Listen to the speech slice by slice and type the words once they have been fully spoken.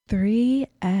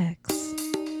3X.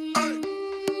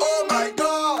 Oh my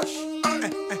gosh!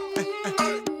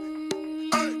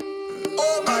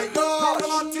 Oh my gosh!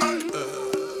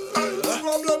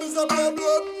 Problem is a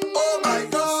problem. Oh my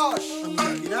gosh!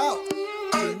 Check it out.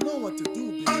 You know what to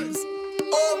do, babes.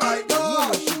 Oh my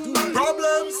gosh!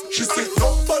 Problems. She sit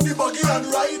up on the buggy and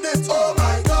ride it. Oh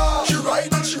my gosh! She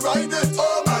ride it, she ride it.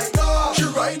 Oh my gosh! She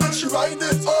ride it, she ride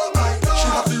it. Oh my gosh! She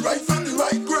have the right foot, the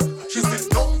right grip. She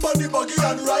sit up on the buggy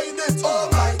and ride it. Oh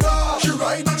my gosh! She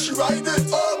ride it, she ride it.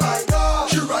 Oh my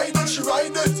gosh! She ride it, she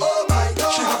ride it. Oh my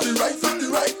gosh! She have the right foot, the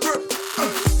right grip.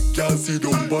 Can't sit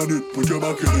down on it, put your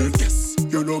back in it. Yes.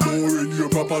 You're not boring, you're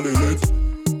properly lit.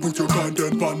 Put your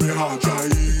content on me hard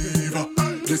drive.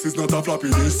 This is not a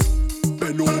floppiness.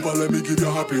 Bend over, let me give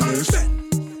you happiness.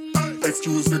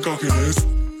 Excuse me cockiness.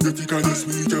 You think I just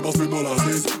sweet, you must be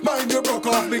molasses. Mind you broke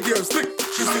off me gear stick.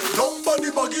 She sit down on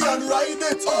the buggy and ride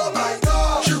it. Oh my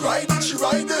god. She ride it, she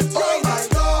ride it. Oh my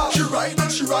god. She ride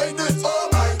it, she ride it. Oh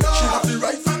my god. She have the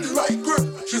right foot, the right grip.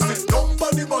 She sit down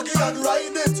on the buggy and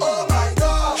ride it. Oh my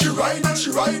god. She ride it,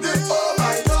 she ride it. Oh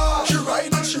my god. She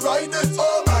ride it, she ride it.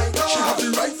 Oh my god. She have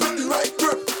the right foot, the right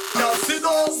grip. Now sit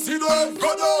down, go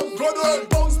down.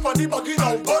 Bounce on the buggy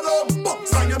now, go down.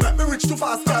 Bounce and you make me reach too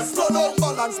fast, can't slow down.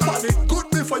 Balance on it, good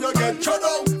before you get shut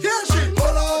down. Yeah, she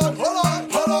hold on.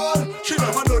 She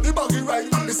never know the buggy ride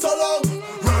with me so long.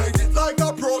 Ride it like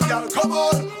a pro girl, come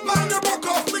on. Mind the broke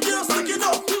off, me gear sticking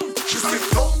up. She sit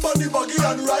down on the buggy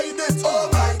and ride it. Oh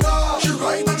my god. She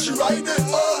ride it, she ride it.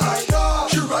 Oh my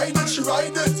god. She ride it, she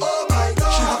ride it. Oh my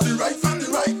god. She have the right foot, the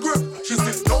right grip. She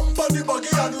sit down on the buggy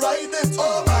and ride it.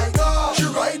 Oh my god. She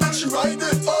ride it, she ride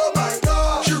it. Oh my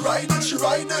god. She ride it, she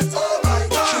ride it. Oh my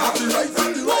god. She have the right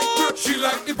foot, the right grip. She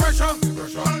like the pressure.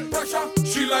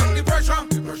 She like the pressure.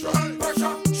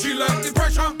 She like the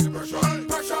pressure.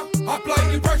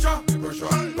 Apply the pressure.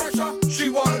 She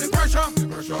want the pressure.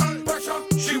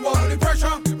 She want the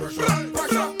pressure.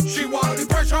 She want the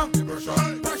pressure.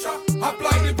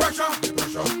 Apply the pressure.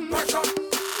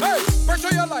 Hey,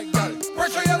 pressure you like, gal.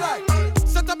 Pressure you like.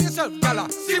 Set up yourself, gala.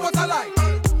 See what I like.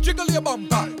 Jiggle your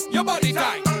bumper, your body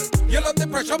tight. You love the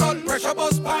pressure, but pressure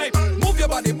bust pipe. Move your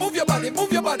body, move your body,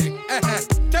 move your body.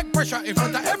 Take pressure in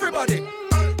front of everybody.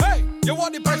 Hey, you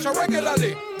want the pressure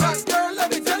regularly. That girl,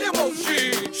 let me tell you about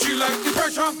she like the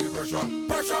pressure.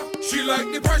 She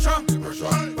like the pressure.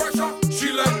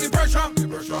 She like the pressure.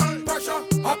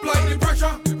 Apply the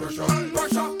pressure.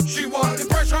 She want the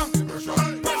pressure.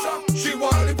 She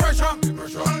want the pressure.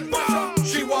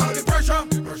 She want the pressure.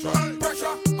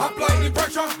 Apply the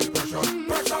pressure.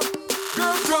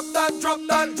 Girl, drop that.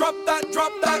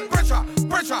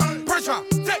 Pressure.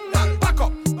 Take that. Back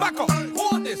up.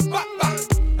 Hold this. Back.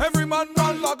 Every man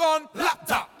log on.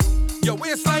 Laptop. Your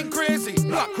waistline crazy.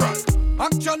 Black rock.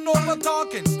 Action over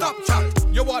talking. Stop chat.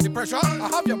 You want the pressure? I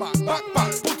have your back.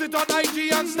 Put it on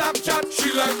IG and Snapchat.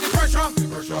 She like the pressure.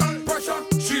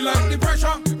 She like the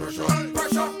pressure.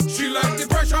 She like the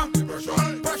pressure.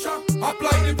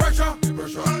 Apply the pressure.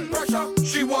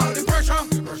 She want the pressure.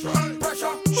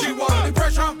 She want the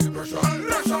pressure.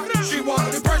 She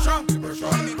want the pressure.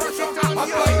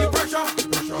 Apply the pressure.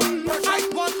 I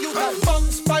want you to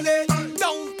bounce on it,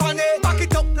 down on it. Back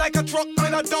it up like a truck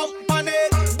with a dump on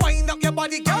it. Wind up your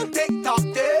body, girl, take top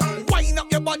there. Wind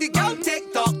up your body, girl,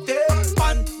 take top there.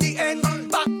 On the end,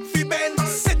 back fi bend.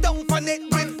 Sit down on it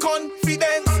with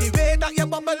confidence. The way that you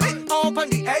bubble it up on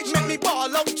the edge make me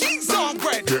ball up cheese on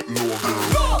bread. Get low,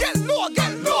 girl. Get low,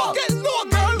 girl. Get low,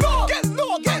 girl. Get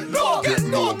low, girl. Get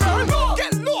low,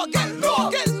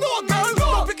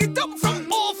 girl. Pick it up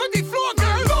from off of the floor,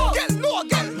 girl. Get low,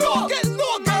 girl. Get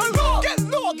low, girl. Get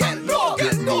low, girl.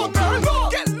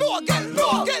 Get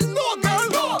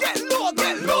low,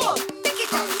 girl. Pick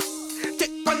it up.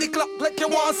 Tick on the clock like you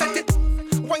want set it.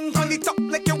 Wine on the top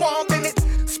like you want bend it.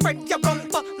 Spread your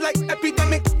bumper like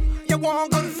epidemic. You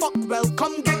want good fuck, well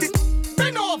come get it.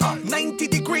 Bend over 90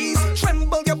 degrees.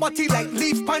 Tremble your body like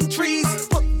leaf pan trees.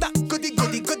 Put that goody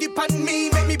pan me.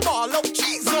 Make me ball out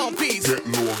cheese on peas. Get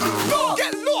low, girl.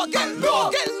 Get low,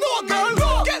 girl. Get low,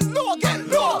 girl. Get low, girl.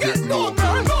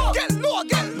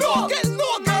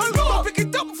 Pick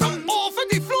it up from off of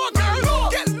the floor, girl.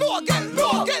 Get low,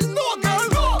 girl. Get low, girl.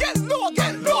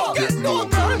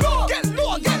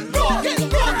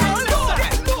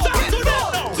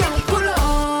 Pull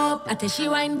up. I tell she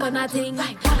wine for nothing.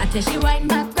 I tell she wine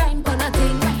back, climb for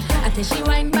nothing. I tell she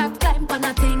wine back, climb for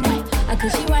nothing. I tell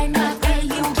she wine back, hey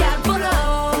you can't pull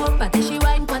up. I tell she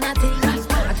wine for nothing.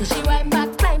 I tell she wine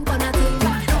back, climb for nothing.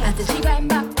 I tell she wine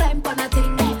back, climb for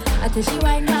nothing. I tell she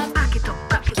wine back, back it up,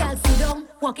 back it up. Girl sit down,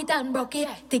 walk it and broke it,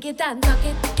 take it and tuck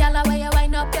it. Girl, why you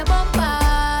wind up your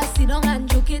bumper? Sit down and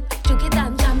juke it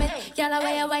and jam it. Girl,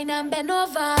 away you wine and bend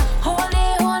over. Whole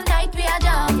night we a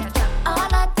jam. All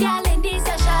hot girl in this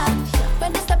session.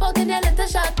 When they step out in their little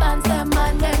short pants, them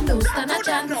man them don't stand a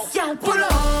chance. Girl, pull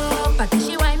up. I tell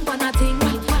she wine pon a thing.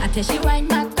 I tell she wine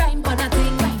back, climb pon a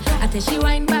thing. I tell she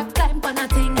wine back, climb pon a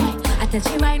thing. I tell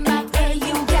she wine back, hey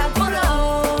you girl, pull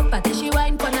up. I tell she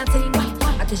wine pon a thing.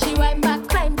 I tell she wine back,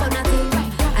 climb pon a thing.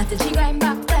 I tell she wine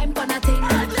back, climb pon a thing.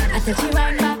 I tell she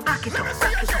wine back, back it up.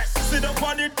 Sit down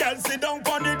pon it, girl. Sit down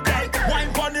pon it, girl.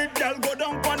 Wine pon it, girl. Go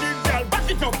down pon it, girl.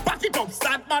 Back it up, back it up.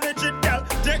 Start manage it, girl.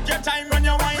 Take your time when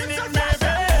you're whining, baby.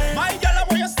 My girl, I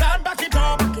want you start back it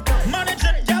up. Manage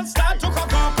it, girl. Start to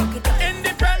cock up.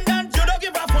 Independent, you don't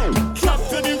give a fuck. Drop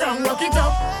to the ground, rock it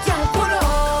up. Girl, pull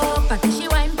up. I tell she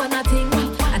wine pon a thing.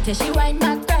 I tell she wine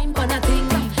back, climb pon a thing.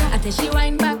 I tell she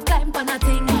wine back, climb pon a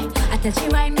thing. I tell she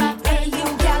wine back, hey you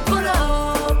girl, pull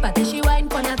up. I tell she wine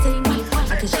pon a thing.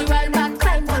 I tell she wine back,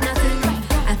 climb pon a thing.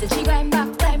 I tell she wine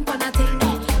back, climb pon a thing.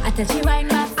 I tell she wine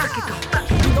back, back it up.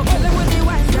 We go kill them with the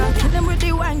wine, girl. Kill them with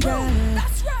the wine, girl.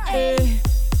 That's right. Hey.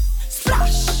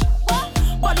 Splash.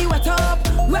 Body wet up.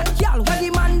 Wet girl, where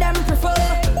the man them prefer.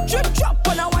 Drip drop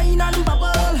on a wine and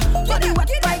bubble. Body wet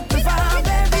like prefer,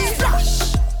 baby.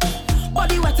 Splash.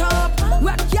 Body wet up.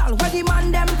 Wet girl, where the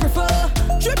man them prefer.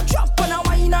 Drip drop on a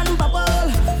wine and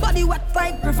bubble. Body wet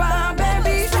like prefer,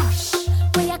 baby. Splash.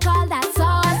 What you call that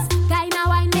sauce? Kinda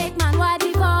wine make man want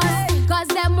divorce. Cause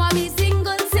them want me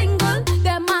single, single.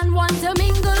 Them man want to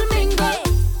mingle, mingle.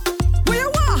 Where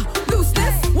you are? Loose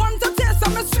this. Want to taste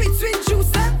some sweet, sweet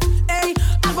juice. Hey,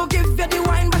 I go give you the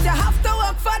wine, but you have to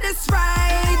work for this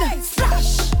ride.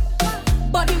 Splash.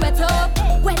 Body wet up.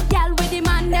 Wet girl with the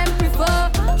man them prefer.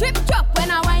 Drip drop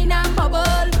when I wine and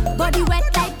bubble. Body wet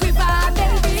like river,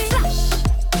 baby. Splash.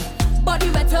 Body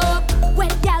wet up.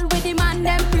 Wet girl with the man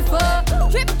them prefer.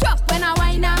 Drip drop when I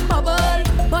wine and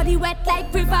bubble. Body wet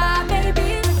like river,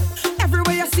 baby.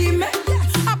 Everywhere you see me,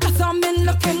 I bet I'm in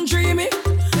looking dreamy.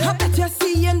 I bet you're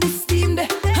seeing this steam there,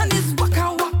 and it's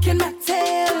walking my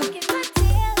tail.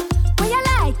 What you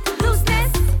like?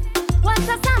 Looseness? Want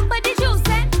to somebody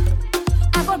juicing?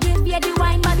 I go give you the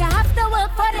wine, but you have to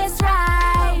work for this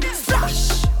ride.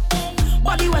 Splash.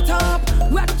 Body wet up.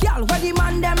 Wet girl, where the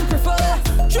man them prefer.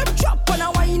 Drip drop on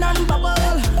a wine and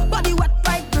bubble. Body wet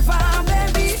like river,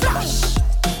 baby. Splash.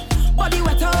 Body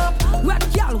wet up. Wet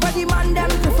girl, where the man them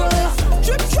prefer.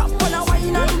 Drip drop on a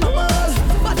wine and bubble.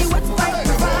 Body wet like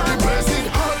river.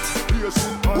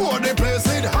 Oh, the place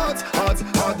it hot, hot,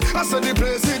 hot. I said the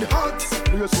place it hot.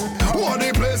 Oh,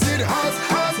 the place it hot,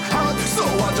 hot, hot. So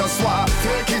I just want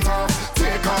take it off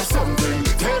something,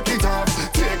 take it off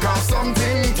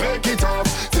something, take it off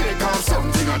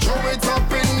something. I throw it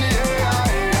up in the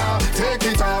air. Take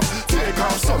it off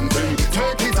something,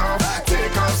 take it off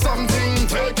something,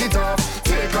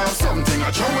 take off something.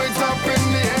 I throw it up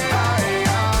in the air.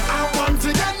 I want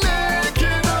to get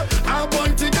naked. I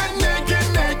want to get naked.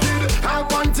 I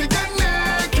want to get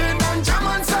naked and jam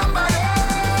on somebody.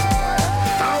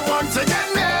 I want to get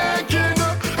naked.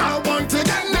 I want to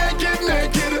get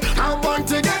naked. I want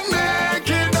to get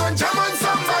naked and jam on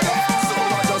somebody. So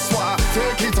I just want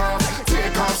take it off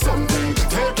something,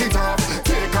 take it off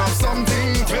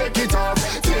something,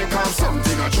 take off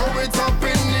something. I throw it up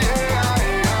in the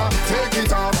air. Take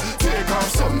it off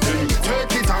something,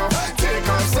 take it off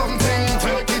something,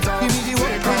 take it off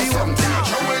something. I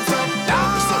throw it up.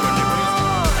 So when you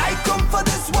I come for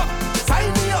this work,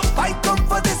 sign me up. I come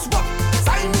for this work,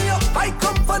 sign me up. I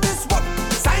come for this work,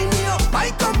 sign me up.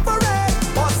 I come for it,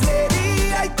 boss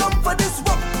lady. I come for this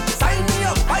work, sign me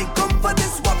up. I come for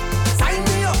this work, sign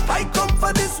me up. I come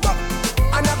for this work,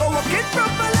 and I go work it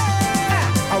properly.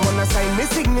 I wanna sign my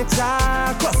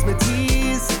signature, cross my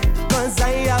T's, cause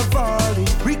I have all the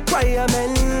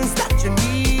requirements that you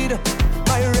need.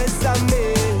 My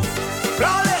resume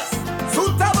flawless,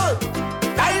 suitable,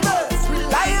 diverse,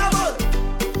 reliable.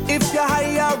 If you're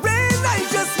hiring, I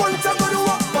just want to go to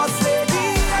work, boss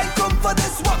lady. I come for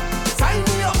this work, sign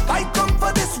me up. I come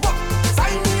for this work,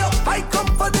 sign me up. I come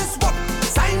for this work,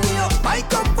 sign me up. I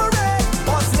come for it,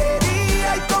 boss lady.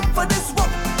 I come for this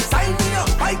work, sign me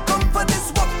up. I come for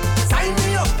this work, sign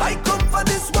me up. I come for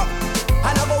this work,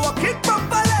 and I go work it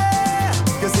properly.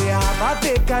 You say I have a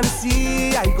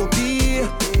vacancy, I go be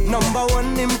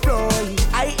 #1 employee.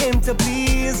 I aim to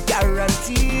please,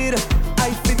 guaranteed.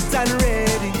 I fit and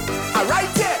ready. Alright,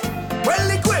 yeah, well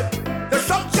equipped. The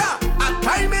structure, I'm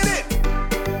timing it.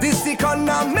 This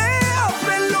economy, I've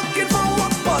been looking for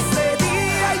work, boss lady.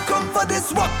 I come for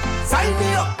this work, sign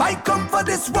me up. I come for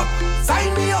this work,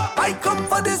 sign me up. I come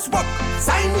for this work,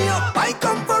 sign me up. I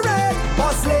come for it,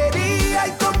 boss lady. I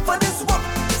come for this work,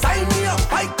 sign me up.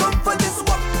 I come for this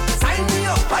work, sign me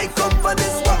up. I come for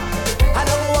this work.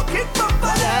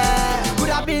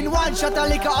 in one shot of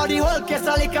liquor or the whole case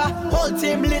of liquor. Whole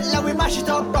team lit like we mash it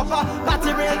up proper.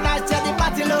 Party real nice, yeah, the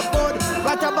party look good.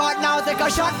 Right about now, take a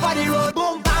shot for the road.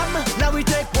 Boom bam, now we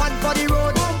take one for the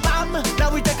road. Boom bam,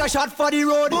 now we take a shot for the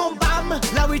road. Boom bam,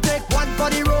 now we take one for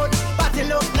the road. Party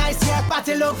look nice, yeah,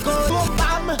 party look good. Boom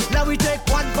bam, now we take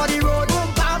one for the road. Boom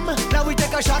bam, now we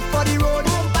take a shot for the road.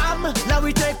 Boom bam, now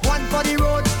we take one for the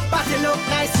road. Party look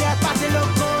nice, yeah, party look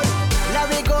good. Now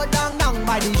we go down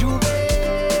by the Juve.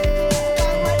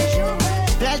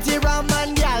 Plenty rum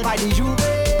and gal by the Juve.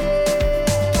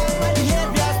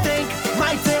 Behavior stink,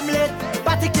 my team lit.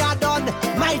 Party car done,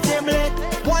 my team lit.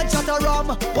 One shot of rum,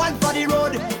 one for the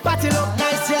road. Party look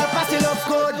nice, yeah, party look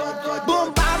good.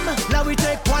 Boom bam, now we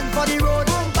take one for the road.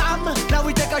 Boom bam, now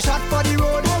we take a shot for the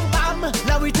road. Boom bam,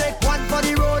 now we take one for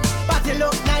the road. Party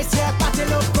look nice, yeah, party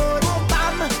look good. Boom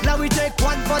bam, now we take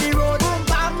one for the road. Boom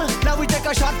bam, now we take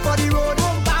a shot for the road.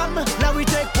 Boom bam, now we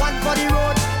take one for the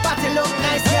road. Party look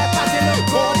nice, yeah, party look good.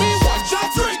 Pour me one shot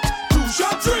drink, two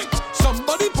shot drink.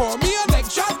 Somebody pour me a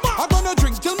next shot. I'm gonna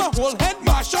drink till my whole head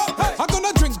mash up. I'm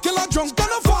gonna drink till I'm drunk and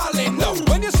I'm falling down.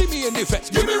 When you see me in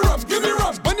effect, give me rum, give me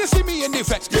rum. When you see me in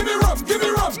effect, give me rum, give me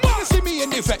rum. When you see me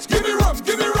in effect, give me rum,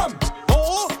 give me rum.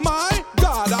 Oh my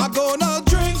God, I'm gonna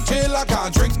drink till I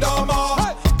can't drink no more.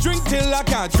 Drink till I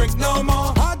can't drink no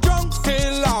more. I drunk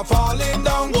till I'm falling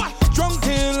down. Drunk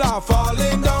till I'm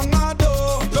falling down. I do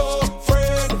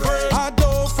afraid, I do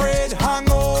afraid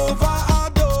hangover. I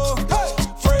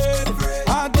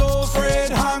do afraid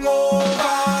hangover.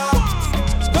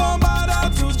 Don't bother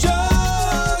to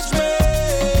judge me.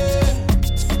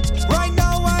 Right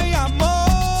now I am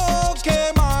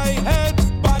okay. My head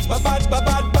bad, my head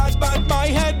bad, my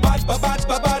head bad, my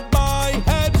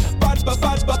head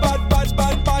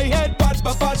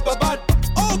bad.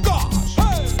 Oh gosh,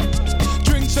 hey.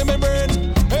 Drinks in my brain,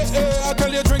 hey, hey. I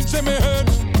tell you, drinks in my head,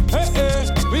 hey,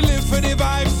 hey. We live for the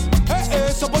vibes, hey,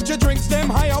 hey. So put your drinks them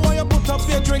high. I want you put up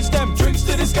your drinks them, drinks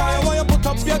to the sky. I want you put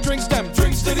up your drinks them,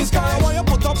 drinks to the sky. I want you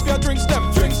put up your drinks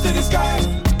them, drinks to the sky.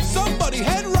 Somebody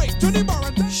head right to the bar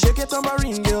and shake it,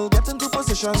 tambourine girl, get into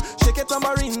position. Shake it,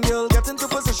 tambourine girl, get into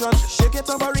position. Shake it,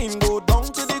 tambourine, go down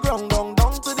to the ground, down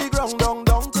to the ground, down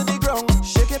to the ground.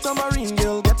 Shake it, tambourine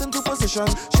girl, get into position.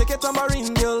 Shake it,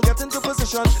 tambourine girl, get into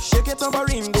position. Shake it,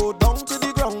 tambourine, go down to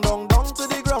the ground, down to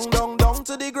the ground, down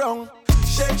to the ground.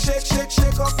 Shake, shake, shake,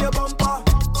 shake off your bumper.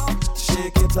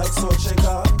 Shake it like salt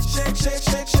shaker. Shake, shake,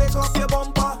 shake, shake off your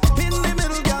bumper. In the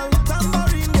middle, girl,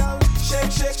 tambourine girl.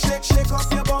 Shake, shake, shake, shake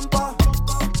off your bumper.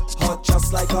 Hot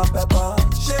just like a pepper.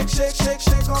 Shake, shake, shake,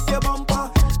 shake off your bumper.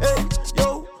 Hey,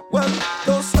 yo, well,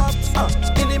 don't stop.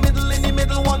 In the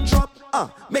middle, one drop.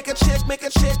 Make it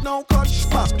shake, no clutch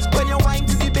back. When you wind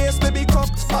to the bass, baby, cock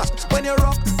back. When you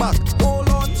rock back, hold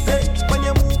on. Hey, when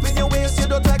you move in your waist, you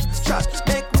don't take shot.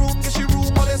 Make room, get your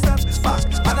room, all the step back.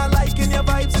 And I like in your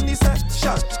vibes in the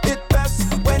session. It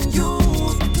best when you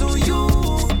do you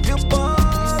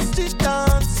bust it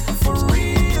dance for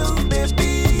real,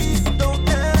 baby. Don't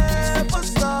ever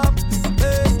stop.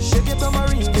 Hey, shake it,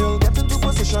 tambourine girl, get into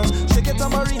position. Shake it,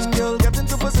 tambourine girl, get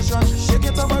into position. Shake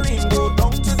it, tambourine, go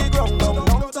down to the ground, down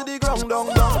to the ground, down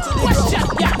to the ground.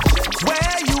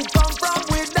 Where you come from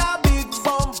with that big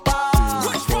bumper?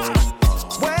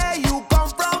 Where you come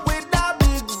from with that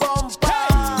big bumper?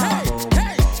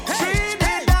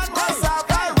 Trinidad must have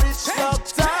a rich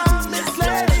doctor, Miss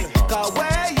Lady. 'Cause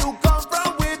where you come from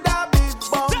with that big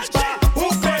bumper? Who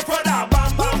pay for that bam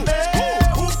bam day?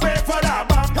 Who pay for that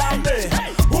bam bam day?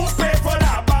 Who pay for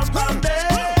that bam bam day?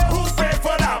 Who pay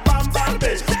for that bam bam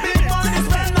day? Big money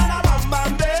spent on a bam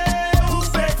bam day. Who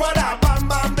pay for that bam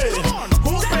bam day?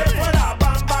 Who pay for that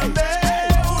bam bam day?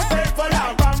 Who pay for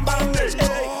that bam bam day?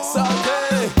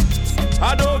 Sunday.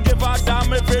 I don't give a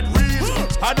damn if it real.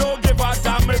 I don't give a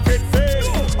damn if it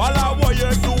fake. All I want you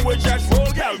to do is just roll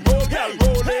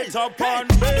it up on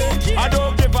me. I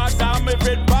don't give a damn if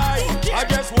it buy. I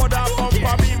just want that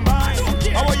bumper be mine.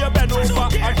 I want you bend over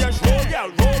and just roll,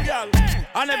 girl.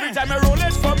 And every time you roll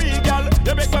it for me, girl,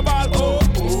 you make my ball oh.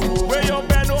 Where you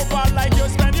bend over like you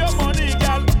spend your money,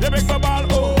 girl, you make my ball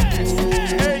oh.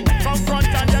 Hey, come front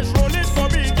and just roll it for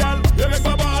me, girl, you make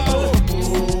my ball oh.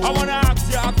 I wanna ask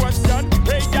you a question,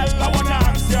 hey girl, I wanna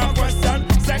ask you a question.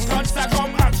 Second,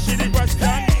 come ask you the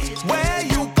question. Where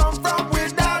you come from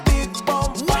with that big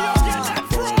bumper? Where you get that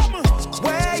from?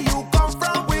 Where you come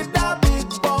from with that big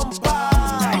bumper?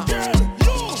 Hey girl,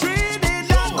 you.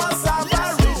 Trinidad must have a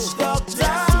rich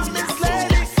doctor, Miss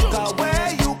Lady. 'Cause where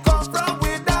you come from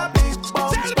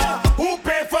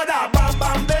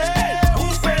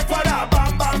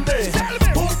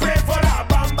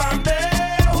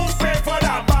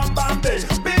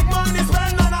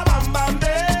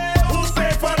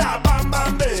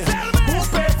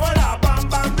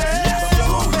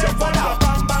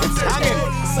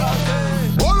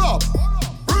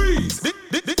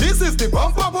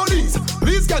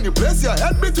place your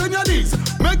head between your knees.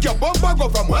 Make your bumper go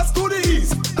from west to the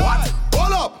east. What?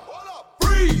 Hold up.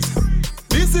 Freeze.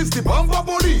 This is the bumper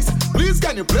police. Please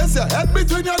can you place your head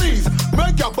between your knees?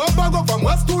 Make your bumper go from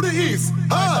west to the east.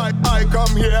 I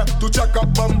come here to check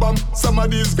up bum bum. Some of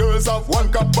these girls have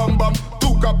 1 cup bum bum,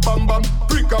 2 cup bum bum,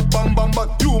 3 cup bum bum.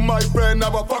 But you, my friend,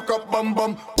 have a fuck up bum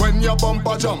bum. When your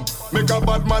bumper jump, make a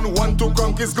bad man want to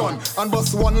conk his gun and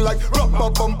bust one like rubber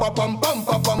bumper bum bum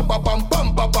bum bum bum bum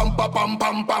bum bum bum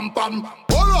bum bum bum.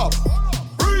 Hold up,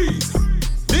 freeze.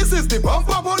 This is the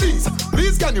bumper police.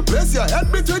 Please can you place your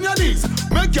head between your knees?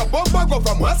 Make your bumper go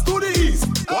from west to the east.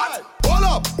 What? Hold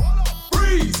up,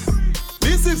 freeze.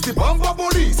 This is the bumper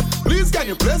police. Please can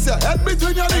you place your head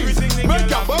between your knees? Make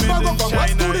your bumper go from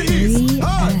west to the east.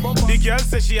 The girl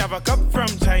says she have a cup from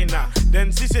China.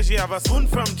 Then she says she have a spoon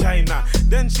from China.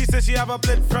 Then she says she have a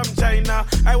plate from China.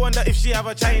 I wonder if she have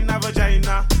a China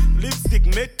vagina. Lipstick,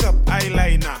 makeup,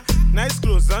 eyeliner. Nice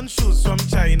clothes and shoes from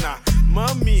China.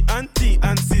 Mommy, auntie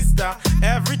and sister,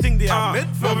 everything they are made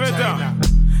from China.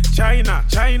 China,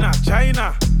 China,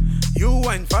 China. You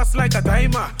wine fast like a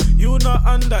timer. You not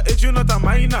underage, you not a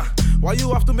minor. Why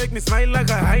you have to make me smile like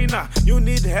a hyena? You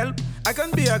need help? I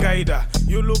can be a guider.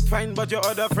 You look fine, but your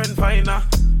other friend finer.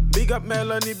 Big up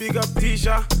Melanie, big up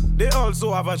Tisha. They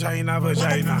also have a China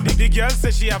vagina. The girl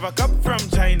says she have a cup from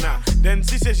China. Then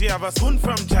she says she have a spoon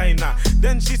from China.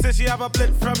 Then she says she have a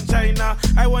plate from China.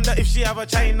 I wonder if she have a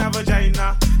China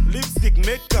vagina. Lipstick,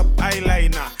 makeup,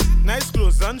 eyeliner. Nice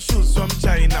clothes and shoes from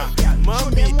China.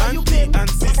 Mommy, auntie and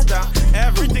sister,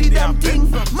 everything they have been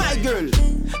from China. My girl,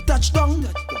 touch down,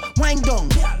 wine down.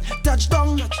 Touch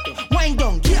down, wine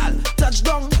down. Girl, touch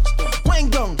down, wine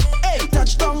down. Hey,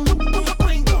 touch down,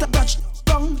 wine down. Touch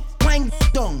down, wine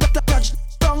down. Touch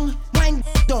down, wine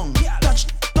down. Touch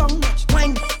down,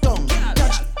 wine down.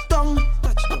 Touch down,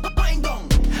 wine down.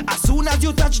 As soon as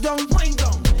you touch down, wine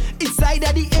down. Inside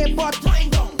of the airport, wine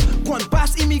down. Gone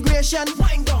past immigration,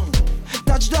 wine down.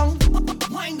 Touchdown,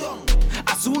 wind down.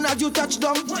 As soon as you touch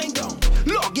down, wind down.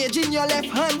 Luggage in your left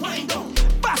hand, wind down.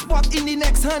 Passport in the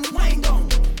next hand, wind down.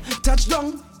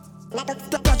 Touchdown,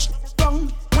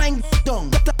 touchdown, wind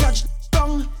down.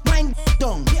 Touchdown, wind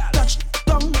down.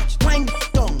 Touchdown, wind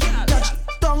down.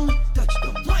 Touchdown,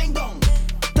 wind down.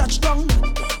 Touchdown,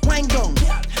 wind down.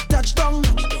 Touchdown,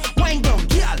 wind down.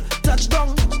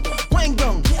 Touchdown, wind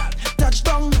down.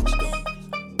 Touchdown.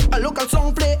 A local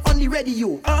song play on the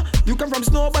radio. You come from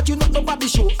snow, but you not know Bobby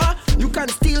show. You can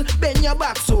still bend your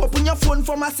back, so open your phone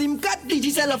from a SIM card,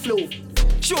 digital flow.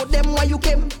 Show them why you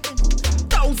came.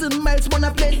 1,000 miles on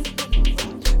a plane.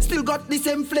 Still got the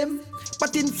same flame,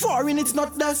 but in foreign it's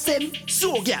not the same.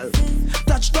 So, girl,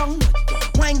 touchdown,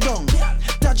 wind down.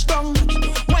 Touchdown,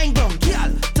 wind down.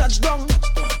 Girl, touchdown,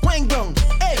 wind down.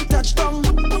 Hey, touchdown,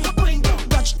 wind down.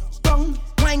 Touchdown,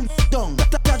 wind down.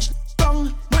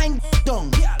 Touchdown, wind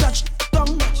down.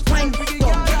 Touchdown, wind down.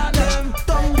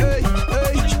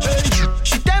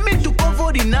 She tell me to come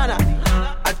for the nana.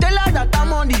 I tell her that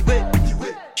I'm on the way.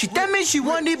 She tell me she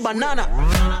want the banana.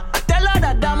 I tell her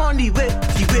that I'm on the way,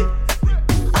 the way.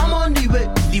 I'm on the way,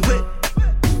 the way.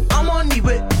 I'm on the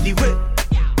way, the way.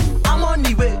 I'm on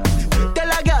the way. Tell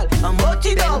her girl, I'm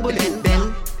OTW.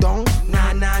 Bend down,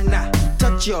 na na na.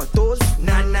 Touch your toes,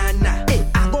 na na na. Hey,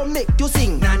 I go make you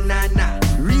sing, na na na.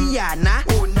 Rihanna,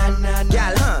 oh na na na.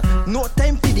 Girl, no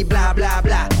time for the blah blah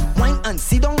blah. Wine and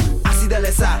sit down, I see the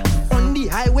lesser. On the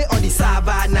highway, on the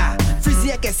savannah.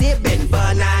 Frizzy, I can say Ben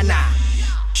Banana.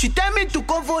 She tell me to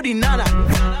come for the nana.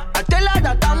 I tell her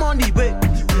that I'm on the way.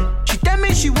 She tell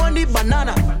me she want the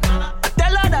banana. I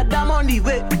tell her that I'm on the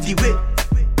way, the way.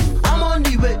 I'm on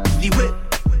the way, the way.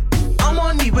 I'm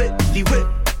on the way, the way.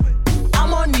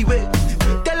 I'm on the way.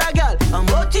 Tell her girl, I'm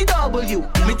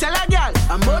OTW. Me tell her girl,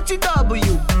 I'm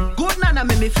OTW. Good nana,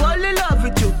 make me fall in love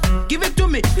with you. Give it to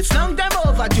me, it's long time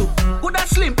overdue. Good and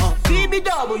slim,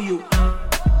 BBW.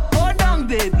 Go down,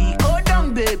 baby, go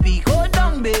down, baby, go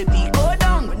down, baby, go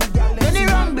down. Turn it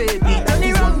wrong, baby, turn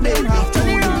it wrong, baby, turn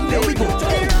it wrong, baby.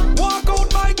 Walk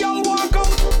out, my girl, walk out.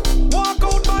 Walk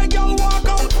out, my girl, walk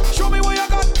out. Show me what you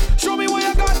got, show me what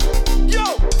you got. Yo,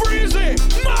 Freezy,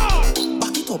 man.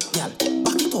 Back it up, y'all.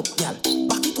 Back it up, y'all.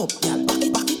 Back it up, y'all. Back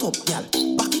it up, y'all.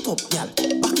 Back it up, y'all.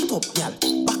 Back it up, y'all.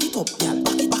 Back it up, y'all.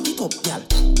 Back it up, y'all.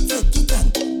 Take it on,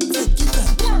 take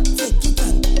it on, take it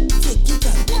on, take it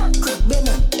on. Crack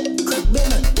Benon, crack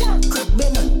Benon, crack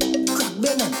Benon, crack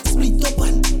Benon. Split up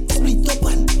and, split up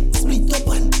and, split up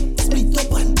and, split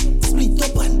up and, split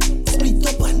up and, split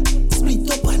up and,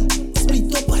 split up and,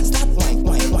 split up and. Start wine,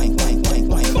 wine, wine, wine, wine,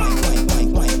 wine, wine, wine,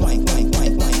 wine, wine, wine,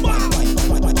 wine, wine, wine.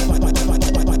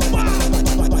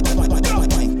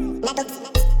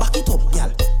 Back it up,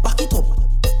 y'all. Back it up.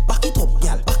 Back it up,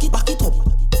 y'all. Back it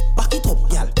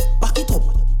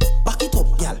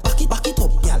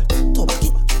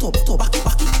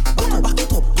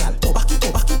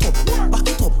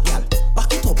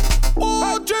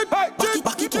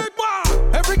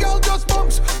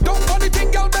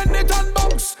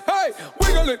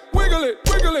it,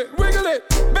 wiggle it, wiggle it.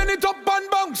 Bend it up and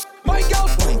bounce. My girl.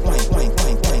 My girl.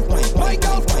 My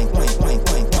girl.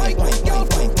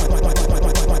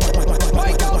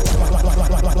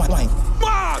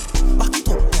 Mad. Back it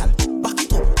up, girl. Back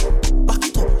it up. Back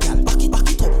it up, girl. Back it up,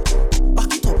 girl.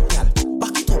 Back it up, girl.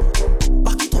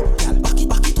 Back it up, girl. Back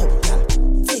it up, girl.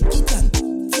 Take it and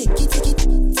take it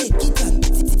and take it.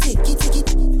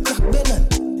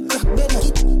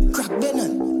 Crack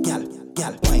Benon, girl,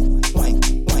 wine, girl,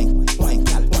 wine,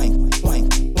 girl, wine.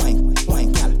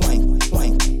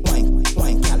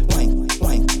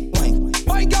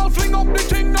 My girl, fling up the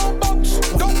thing, no bounce.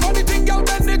 Don't put the thing, girl,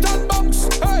 bend it and bounce.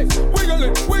 Hey, wiggle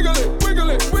it, wiggle it, wiggle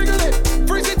it, wiggle it.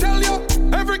 Freeze tell ya,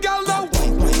 every girl now.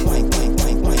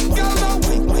 Girl now.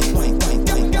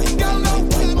 Girl now.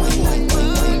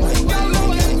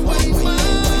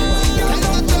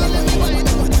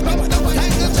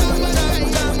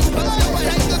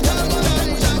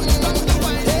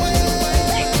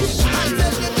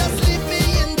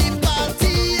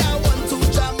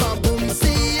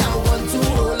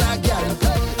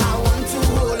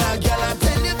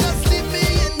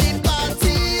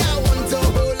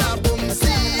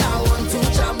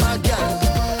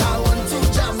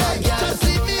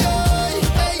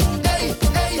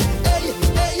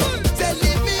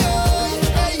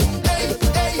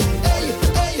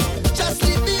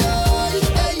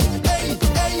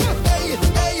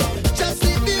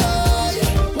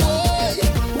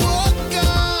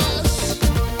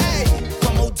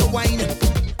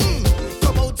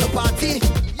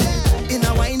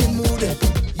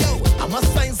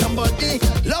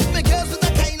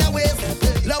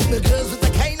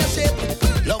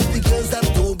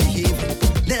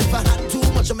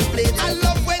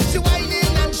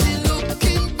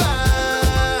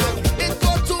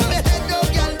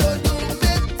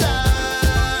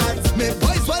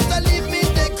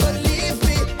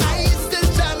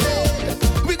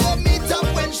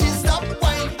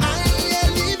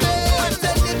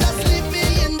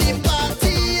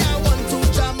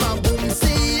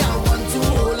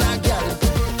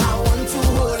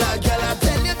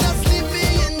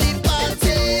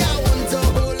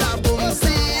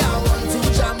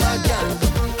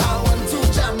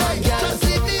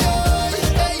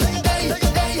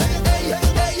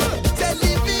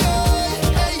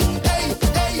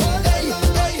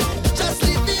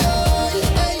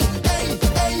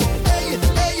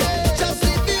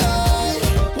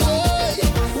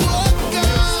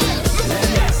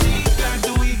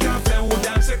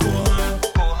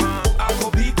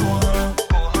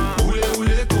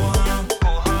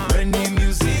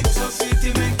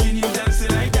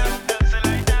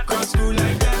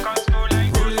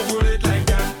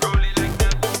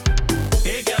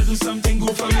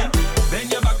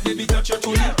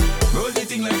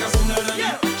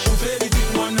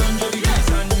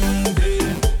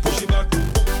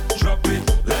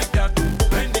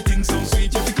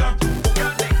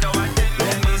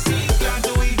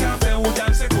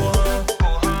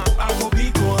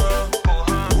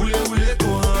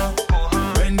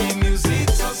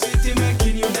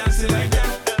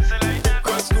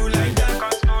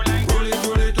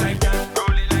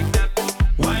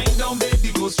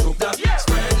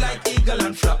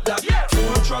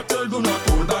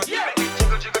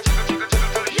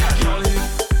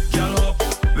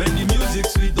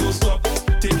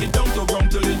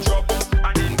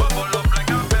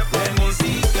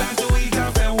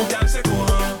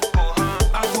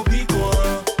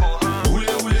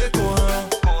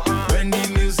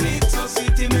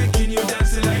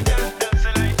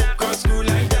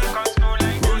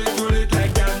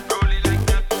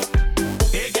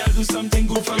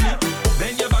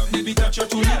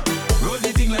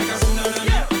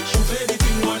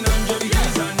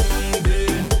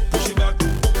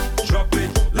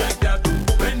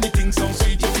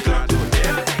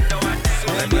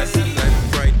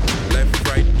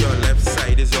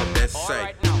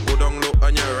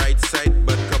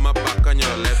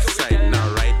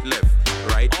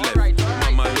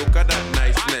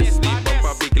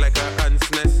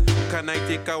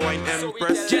 take a wine,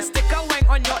 Empress? Just take a wine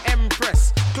on your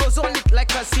Empress. Close on it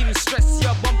like a seamstress.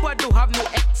 Your bumper do have no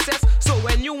excess, so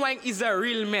when you wine is a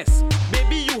real mess.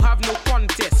 Baby, you have no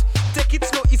contest. Take it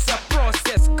slow, it's a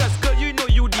process. Cause girl, you know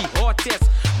you the hottest.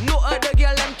 No other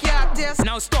girl them can't test.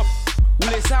 Now stop.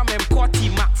 Ule Sam M Corti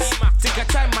Max. Take a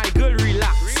time, my girl,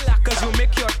 relax. Cause you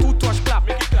make your two-touch clap.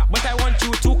 But I want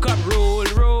you to come roll,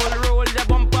 roll, roll the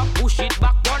bumper, push it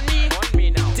back on me.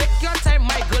 Take your time,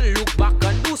 my girl, look back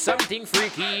and do something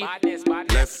freaky.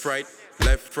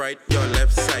 Left, right, your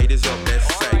left side is your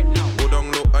best side. Go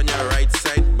down low on your right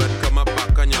side, but come up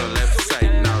back on your left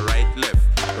side. Now right, left,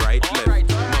 right, left.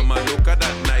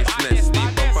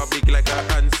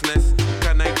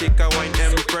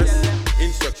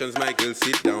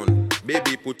 sit down.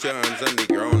 Baby, put your hands on the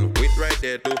ground. Wait right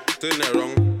there to turn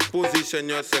around. Position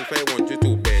yourself, I want you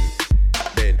to bend.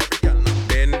 Bend,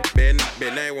 bend, bend,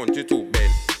 bend, I want you to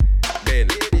bend.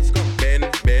 Bend, bend,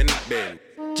 bend, bend.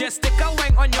 Just take a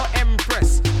wang on your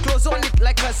Empress. Close on it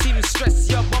like a seamstress.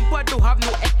 Your bumper do have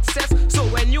no excess, so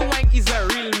when you wang is a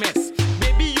real mess.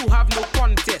 Baby, you have no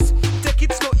contest. Take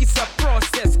it slow, it's a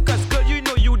process. Cause girl, you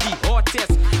know you the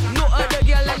hottest. No other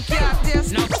girl like you.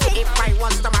 No. If I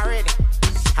was to marry,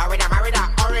 I would have married an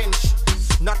orange.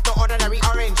 Not the ordinary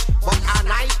orange, but a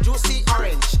nice juicy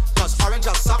orange. Cause orange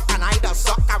just suck and I just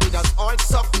suck, and we just all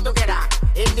suck together.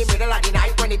 In the middle of the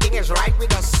night when the thing is right, we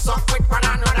just suck with one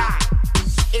another.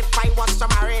 If I was to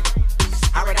marry,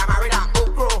 I would have married an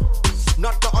okro.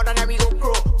 Not the ordinary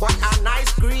okro, but a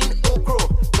nice green okro.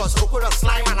 Cause okro does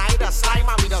slime and I does slime,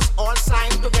 and we just all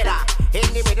slime together. In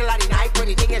the middle of the night when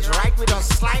the thing is right, we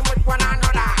just slime with one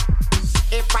another.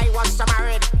 If I was to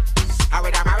marry, I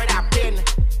would have married a pin.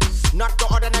 Not the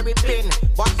ordinary pin,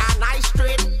 but a nice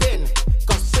straight pin.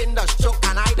 Cause pin does choke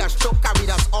and I does choke, and we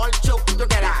just all choke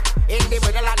together. In the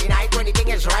middle of the night when the thing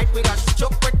is right, we just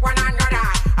choke with one another.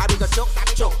 I be the choke, stab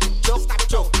it choke, choke, stab it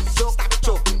choke, choke, stab it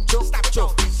choke, choke, stab it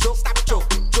choke, choke, stab it choke,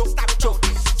 choke, stab it choke,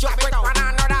 choke with one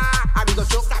another. I be the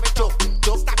choke, stab it choke,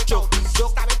 choke, stab it choke,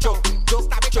 choke, stab it choke, choke,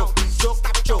 stab it choke, choke,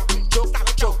 stab it choke, choke, stab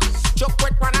it choke, choke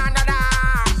with one another.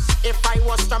 If I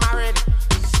was to marry,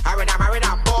 I would have married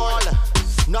a ball.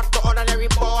 Not the ordinary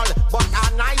ball, but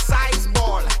a nice size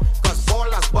ball. Cause ball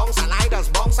does bounce and I does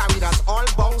bounce, and we does all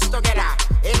bounce together.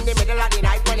 In the middle of the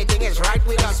night when the thing is right,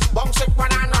 we just bounce with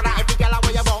one another. Every girl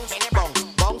away you bounce, bounce,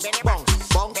 bounce, bounce,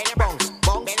 bounce, bounce,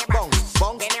 bounce, bounce,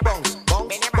 bounce, bounce,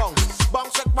 bounce, bounce,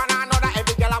 bounce with one another.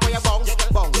 Every girl away you bounce,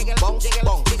 bounce, bounce, bounce, bounce, bounce,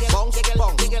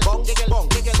 bounce, bounce,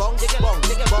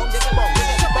 bounce, bounce,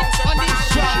 bounce. On this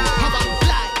show, have a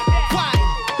fly, wine,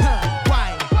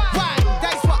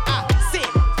 that's what I say.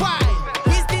 Wine,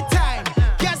 it's the time.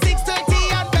 You're 6:30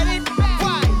 and belly.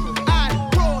 Wine and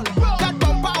roll, that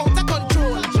bumper out of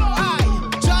control. I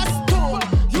just told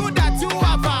you that you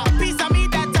have a piece of me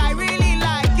that I really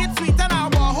like. It's sweet and I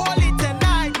will hold it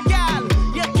tonight, girl.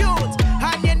 You're cute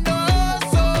and you know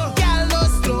so. Girl, no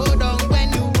slow down when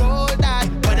you roll that.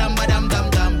 Badam badam dum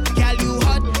dum. Girl, you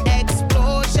hot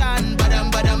explosion. Badam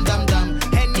badam dum dum.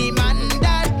 Any man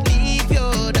that leave you,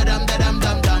 da dum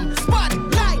dum dum.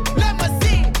 Spotlight, let me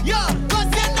see you,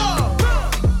 'cause you know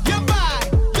you're bad,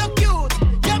 you're cute,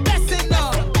 you're blessing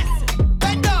up.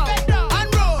 Bend down and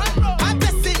roll, I'm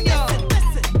blessing you.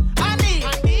 I need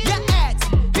your ex,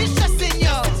 he's stressing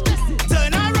you.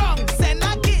 Turn around, send a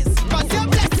kiss, 'cause you're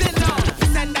blessing up.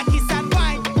 Send a kiss and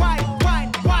wine.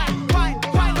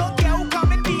 Don't care who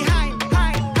coming behind.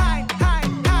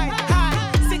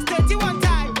 6:31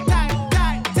 time.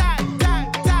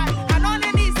 And on the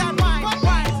knees and wine.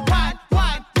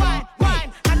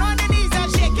 And on the knees and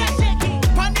shake it.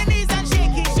 On the knees and shake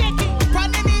it. On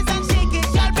the knees and shake it.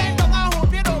 Girl, bend down, I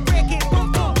hope you don't break it.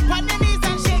 On the knees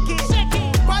and shake it.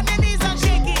 On the knees and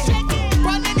shake it.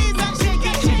 On the knees and shake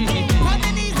it. On the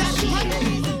knees and shake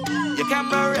it. Your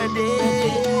camera ready,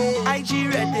 IG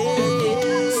ready,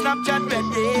 Snapchat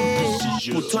ready.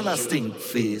 Put on a stink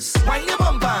face. Wind your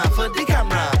bumper for the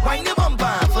camera. Wind your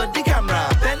bumper for the camera.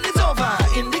 Bend it over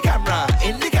in the camera,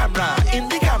 in the camera, in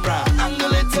the camera.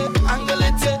 Angle it, angle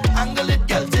it, angle it,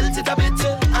 girl, tilt it a bit.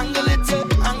 Angle it,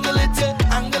 angle it,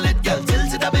 angle it, girl,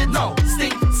 tilt it a bit. Now,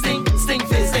 stink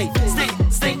face, hey,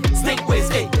 stink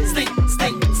waist, hey,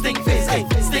 stink face, hey,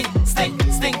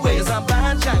 stink waist. It's a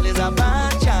bad child, it's a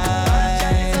bad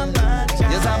child.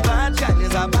 It's a bad child,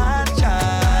 it's a bad child.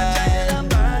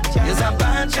 It's a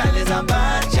bad child, it's a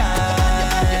bad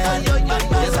child.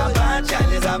 It's a bad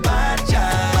child, it's a bad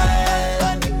child.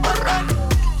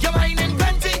 You're whining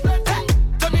plenty,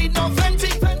 don't need no Fenty.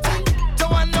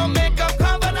 Don't want no makeup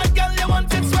cover, that girl you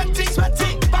want it sweaty.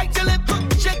 Bite your lip,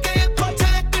 shake your hip,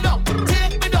 take me down.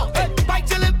 Bite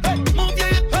your lip, move your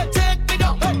hip, take me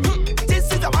down. This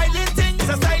is a violent thing, it's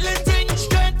a silent thing.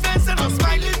 Straight face and a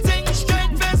smiling thing.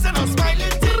 Straight face and a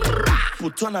smiling thing.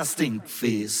 Put on a stink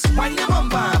face. Wind your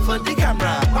bumper for the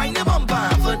camera. Wind your bumper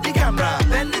for the camera.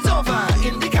 Bend it over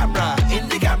in the camera, in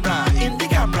the camera, in the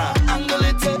camera. Angle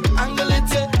it, angle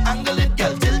it, angle it,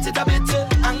 girl, tilt it a bit.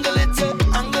 Angle it,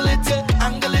 angle it,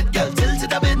 angle it, girl, tilt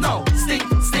it a bit. Now, stink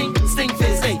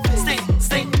face, hey,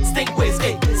 stink waist,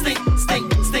 hey,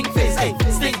 stink face, hey,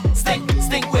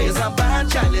 stink waist. It's a bad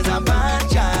child, it's a bad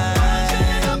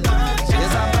child.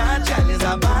 It's a bad child, it's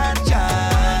a bad child.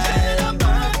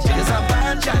 It's a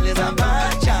bad child, it's a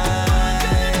bad child.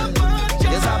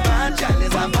 It's a bad child,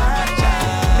 it's a bad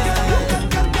child.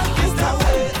 It's no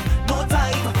way, no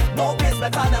time, no place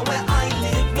better than where I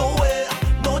live. No way,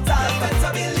 no time.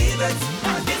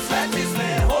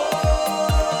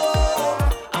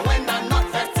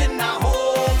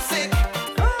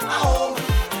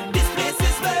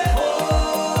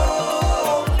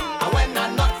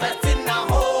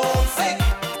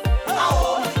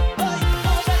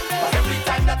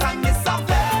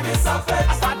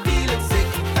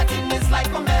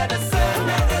 medicine.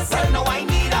 Right now I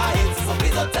need a hit, so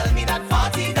please don't tell me that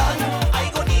party done.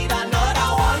 I go need another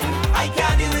one. I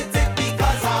can't deal with it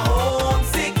because I'm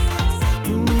homesick.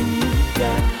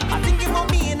 I think about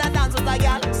me in a dance with a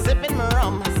gal, sipping my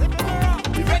rum.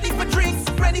 Ready for drinks,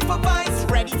 ready for vibes,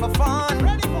 ready for fun.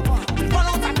 We run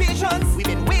out of patience, we've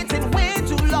been waiting way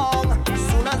too long. As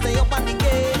soon as they open the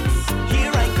gates,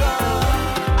 here I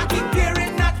come. I keep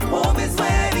hearing that home is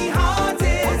where the heart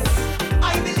is.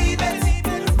 I believe it,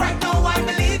 right now I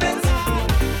believe it.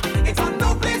 It's on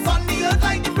no place on the earth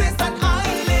like the place that I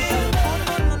live.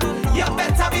 You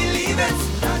better believe it,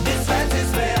 this fence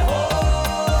is where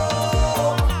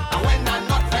home. And when I'm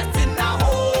not fetting, I'm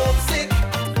homesick.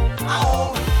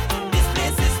 Oh, this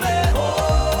place is where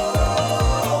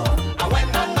home. And when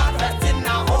I'm not fetting,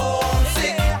 I'm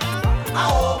homesick.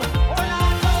 Oh,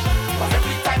 but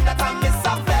every time that I miss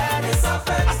a bed, I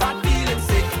start feeling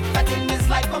sick. Fetting is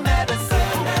like my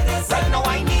medicine. Right now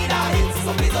I need a hit,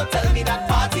 so please don't tell me that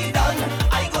party done.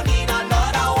 I go need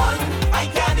another one. I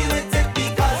can't do it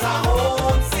because I'm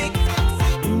homesick.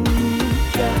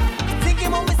 Thinking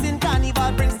about missing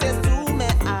carnival brings tears to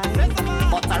my eyes,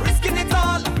 but I'm risking it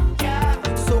all.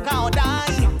 So can't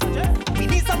die. We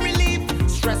need some relief.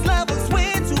 Stress levels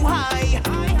way too high.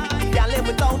 Can't live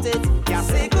without it. Can't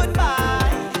say goodbye.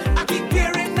 I keep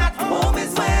hearing that home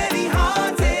is where the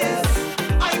heart is.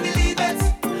 I believe it.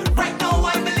 Right now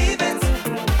I believe it.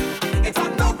 It's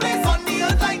on no place on the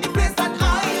earth like the place that I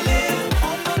live.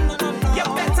 You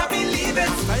better believe it.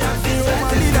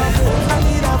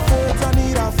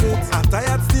 I'm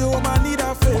tired, still I need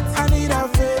a fit. I need a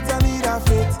fit, I need a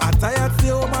fit. I'm tired,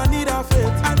 still I need a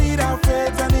fit. I need a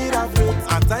fit, I need a fit.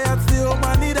 I'm tired, still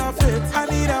I need a fit. I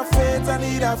need a fit, I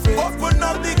need a fit. Open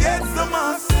up the gates to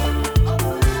mass.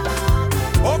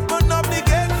 Open up the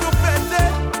gates to fete.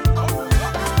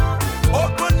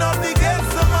 Open up the gates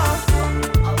to mass.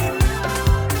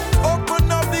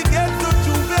 Open up the gates to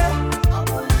Juve.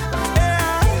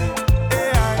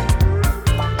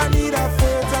 I need a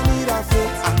fit, I need a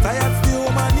fit. I'm tired, still I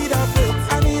need a fit.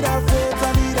 I need a fit, I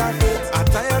need a fit. I'm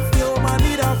tired, still I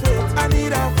need a fit. I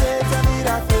need a fit, I need a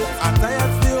fit. I'm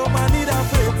tired, still I need a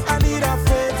fit. I need a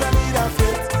fit, I need a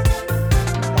fit.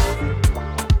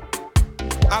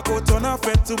 I go turn a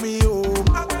fit to me home.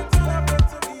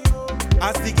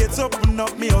 As the gates open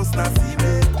up, me house not see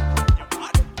me.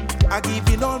 I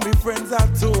giving all my friends a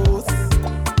toast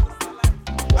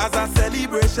as a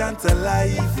celebration to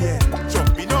life, yeah.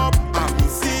 Jumping up, I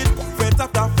miss it. Fete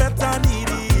after fete, I need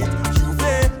it.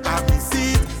 Juve, I miss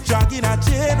it. Dragging a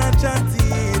chain and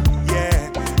chanting,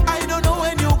 yeah. I don't know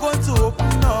when you're going to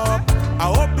open up. I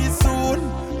hope it's soon.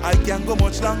 I can't go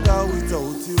much longer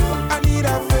without you. I need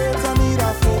a fete, I need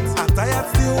a fete. I'm tired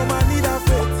still, I need a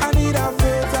fete. I need a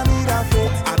fete, I need a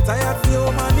fete. I'm tired still,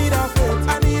 I need a fete.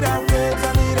 I need a fete,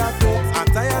 I need a fete. I'm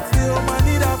tired still, I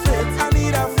need a fete. I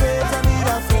need a fete, I need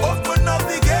a fete. Open up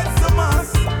the gates to mass.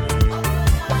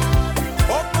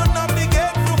 Open up the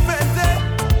gates to fete.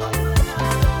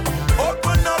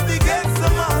 Open up the gates to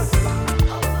mass.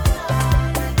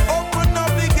 Open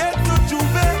up the gates to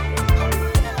Juve.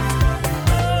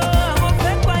 I'm a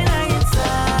back by night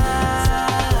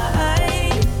side.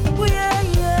 Yeah,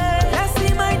 yeah. Let's see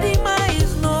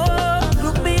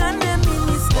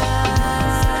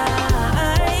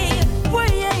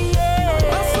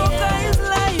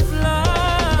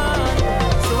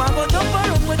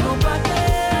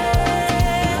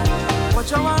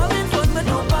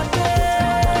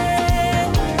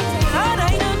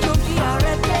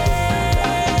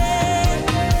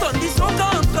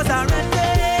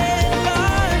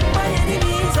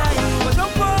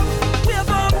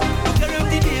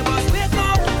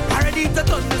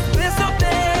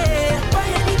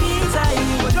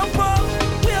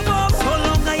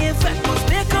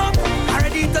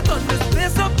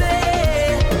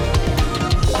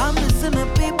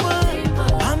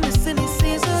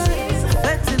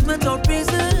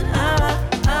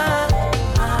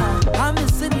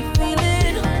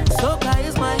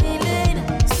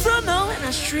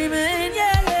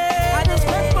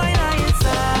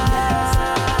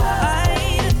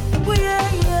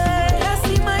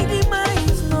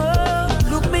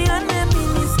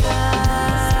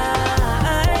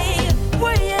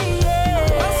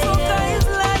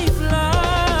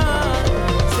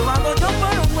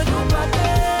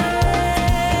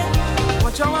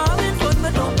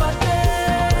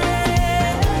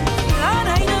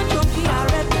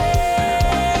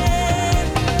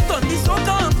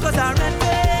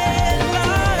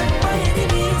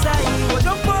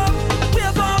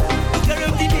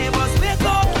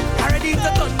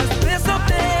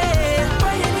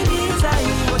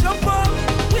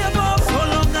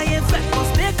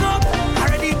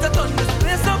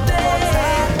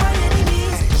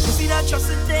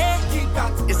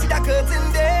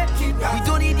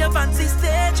fancy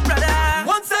stage, brother.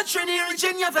 Once a Trini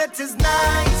reaching your vet is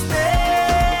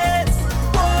niceness.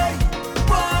 Boy,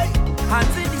 boy,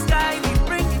 hands in the sky, we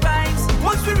bring the vibes.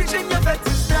 Once we reaching your vet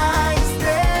is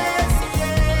niceness.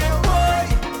 Yeah, boy,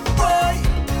 boy,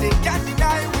 they can't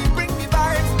deny we bring the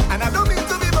vibes. And I don't mean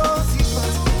to be bossy,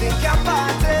 but they can't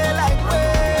party like we.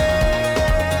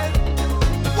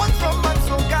 One from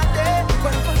Manso Gade,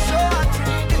 but for sure a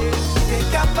Trini, they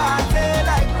can't party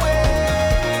like we.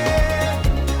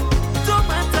 Don't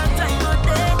matter time or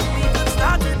day, we can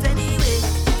start it anyway.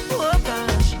 Oh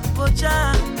gosh, oh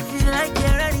Jah, feel like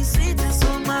you're ready, sweet and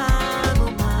so man,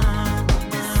 oh man, oh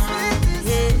man,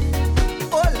 yeah.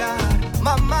 Oh Lord,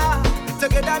 mama,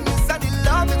 togetherness and the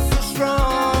love is so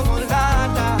strong, oh Lord,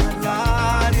 Lord,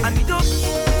 Lord, and we don't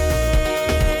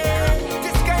care.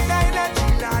 This kind of energy,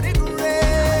 Lord, it's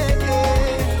great.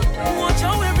 Watch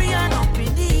how every hand up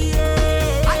in the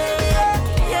air,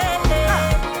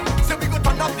 yeah. So we go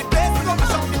turn up the place, we go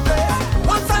mash up the place.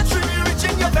 Once a Trini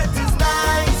reaching your vet is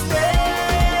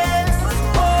niceness.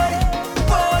 Boy,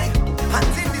 boy,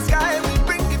 hands in the sky, we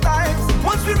bring the vibes.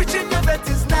 Once we reaching your vet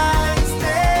is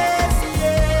niceness.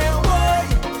 Yeah, boy,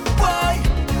 boy,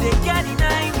 they can't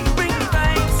deny we bring the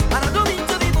vibes. And I don't mean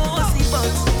to be bossy,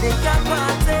 but they can't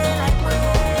party like we.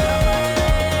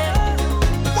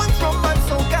 One from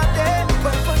Manso Gade,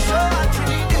 but for sure a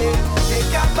Trini, they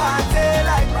can't party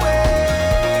like we.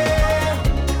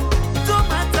 Don't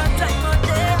matter time or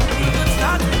day, we can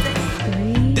start with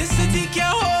anything. This city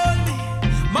can't hold me,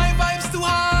 my vibe's too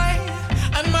high.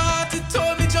 And my heart it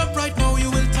told me jump right now, you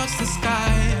will touch the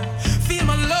sky. Feel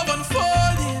my love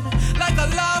unfolding like a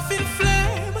laughing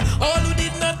flame. All who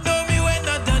did not know me when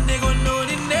I done, they gon' know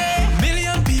the name.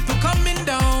 Million people coming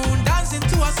down, dancing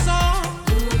to a song.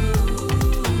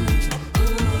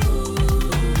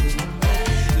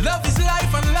 Love is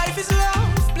life and life is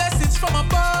love, blessings from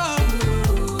above.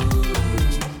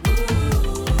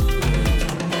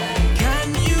 Can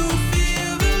you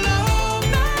feel the love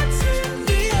that's in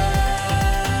the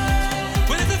air?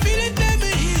 Well, if you feel it, let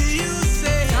me hear you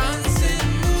say, dancing,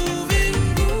 moving,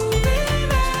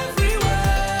 grooving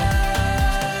everywhere.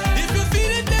 If you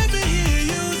feel it, let me hear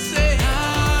you say, na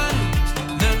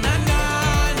na na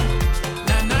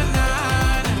na na na na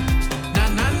na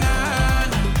na na,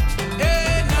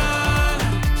 eh na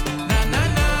na na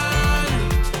na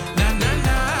na na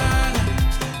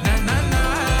na na na.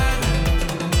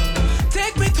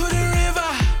 Take me to the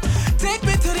river, take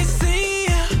me to the sea.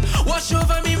 Wash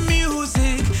over me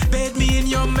music, bathe me in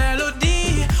your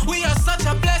melody. We are such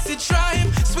a blessed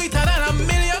tribe, sweeter than a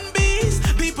million bees.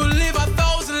 People live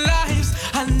 1,000 lives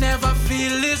and never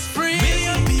feel this free.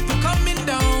 Million people coming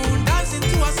down, dancing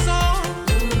to a song.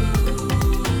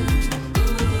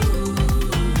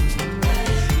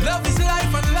 Love is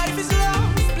life and life is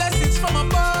love, blessings from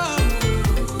above.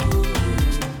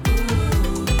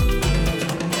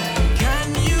 Can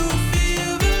you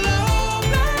feel the love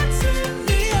that's in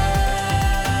the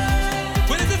air?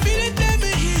 Well, if you feel it, let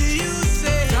me hear you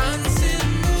say, dancing,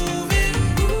 moving,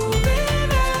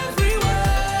 grooving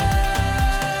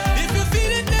everywhere. If you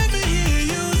feel it, let me hear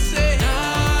you say, na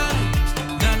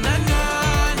na na na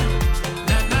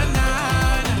na na na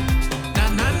na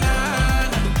na na,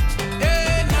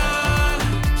 eh na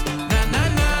na na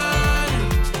na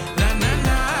na na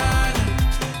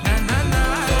na na na.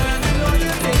 Know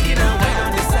you taking a while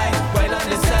on the side, while on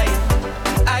the side.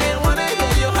 I ain't wanna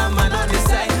hear you have man on the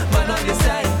side, man on the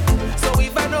side. So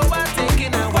if I know I'm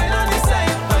taking a while on the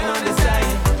side, while on the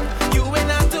side. You ain't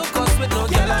have to cuss with no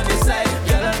girl on the side,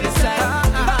 girl on the side.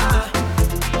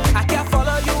 I can't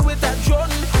follow you with that drone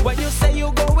when you say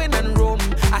you going and roam.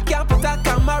 I can't put a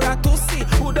camera to see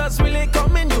who does really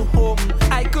come in your home.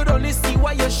 I could only see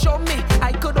what you show me,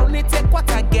 I could only take what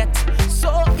I get.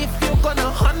 So if you're gonna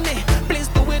hunt me, please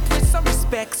do it with some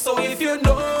respect. So if you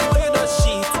know you don't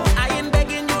cheat, I ain't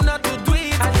begging you not to do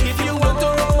it. And if you want to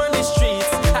roam on the streets,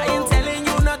 I ain't telling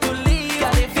you not to leave.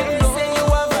 And if you say you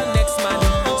have a next man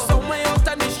somewhere out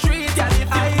on the street, and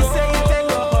if I say you take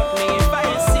a hurt me if I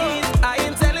see it, I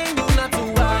ain't telling you not to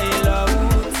wild out.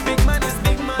 Big man is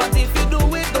big man, but if you do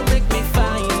it, don't make me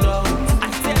find out.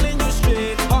 I'm telling you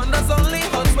straight, Honda's only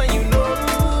hot when you know.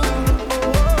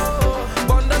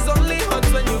 Honda's only hot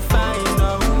when you find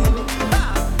out.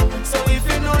 So if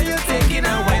you know you're taking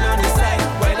a wine on the side,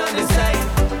 wine on the side.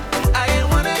 I ain't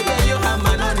wanna hear you have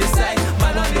man on the side,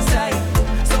 man on the side.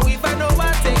 So if I know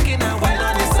I'm taking a wine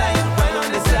on the side, wine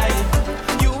on the side.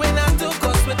 You ain't have to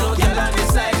cuss with no girl on the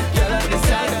side, girl on the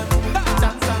side.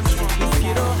 If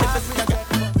you don't have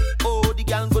oh, the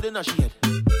girl good enough she head.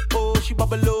 Oh, she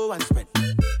bubble low and spend.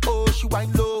 Oh, she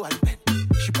wine low and bend.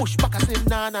 She push back and say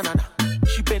na na na na.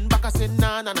 She bend back and say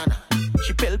na na na na.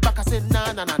 She peel back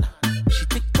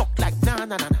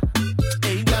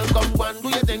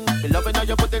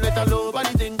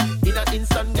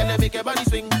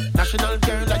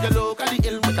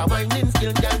a whining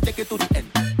skill, girl, take it to the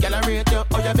end. Girl, I rate you,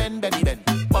 how you bend, belly bend.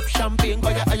 Pop champagne,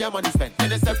 cause you have your money spent.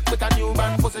 Then you step with a new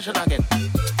brand position again.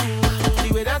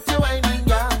 The way that you whining,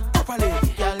 girl, properly.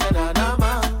 Girl, you na na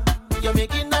ma. You're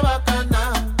making the back and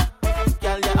now.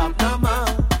 Girl, you abnormal.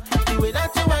 The way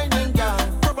that you whining, girl,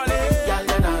 properly. Girl,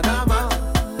 you na na ma.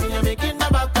 You're making the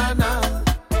back and now.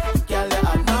 Girl, you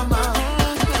abnormal.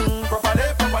 Properly,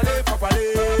 properly, properly.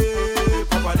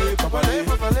 Properly, properly,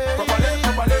 properly. Properly,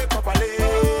 properly, properly.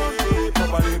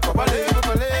 Properly, properly, properly.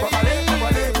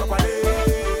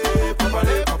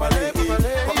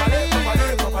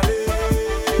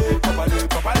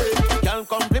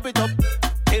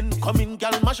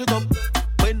 Girl, mash it up.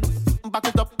 When back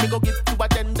it up, we go give you a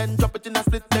 10, then drop it in a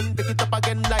split, then pick it up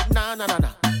again like na na na na.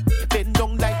 You bend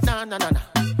down like na na na na.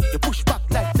 You push back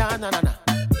like na na na na.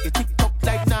 You tick tock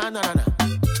like na na na na.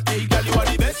 Hey girl, you are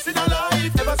the best in our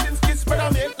life. Ever since Kiss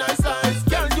Brother make nice eyes.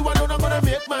 Girl, you alone, I'm gonna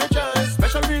make my choice.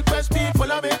 Special request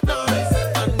people, I make noise.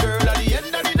 And girl, at the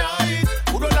end of the night,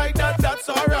 who don't like that, that's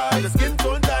alright. The skin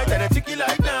tone tight and a ticky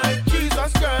like night.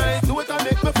 Jesus Christ, do it and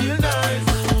make me feel nice.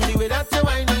 The way that you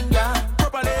whining.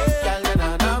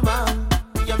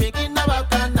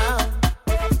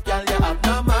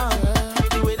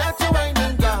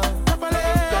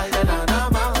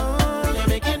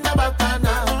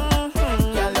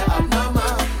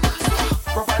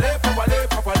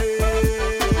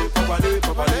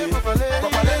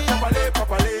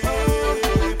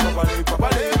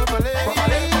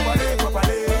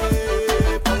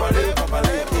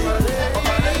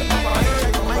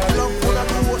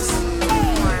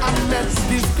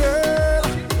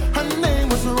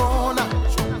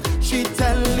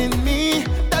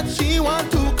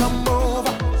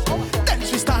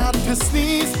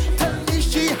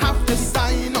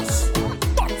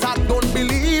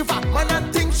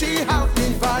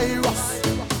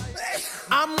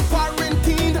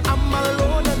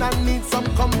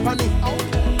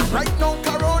 Right now,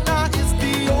 Corona is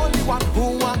the only one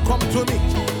who won't come to me.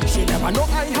 She never know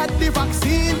I had the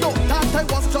vaccine, though that I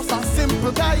was just a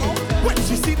simple guy. When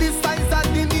she see the signs of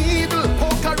the needle,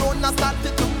 oh, Corona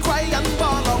started to cry and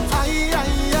bawl out. Aye,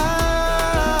 aye,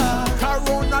 aye.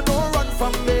 Corona don't run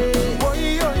from me. Oh,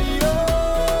 yo, yo.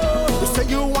 You say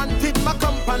you wanted my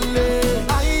company.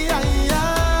 Aye, aye,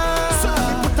 aye. So let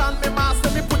me put on my mask,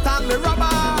 let me put on my rubber.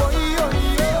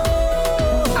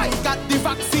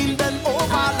 Vaccine, then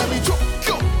over, let me choke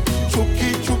you, choke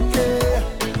it, choke it.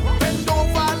 Bend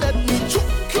over, let me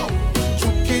choke you,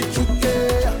 choke it, choke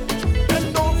it.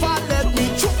 Bend over, let me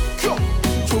choke you,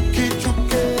 choke it,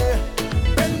 choke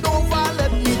it. Bend over,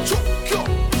 let me choke you,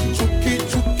 choke it,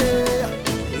 choke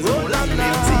it. Roll on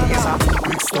now.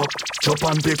 Quick stop, chop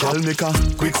and pick, I'll make a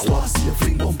quick stop. See your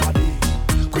fling bumper day.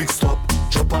 Quick stop,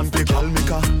 chop and pick, I'll make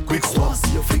a quick stop.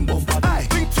 See your fling bumper day.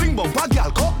 Fling bumper,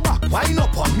 girl, cock back, wind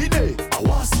up on me day. I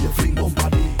want see your fling bumper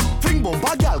day. Fling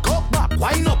bumper, girl, cock back,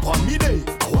 wind up on me day.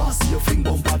 I want see your fling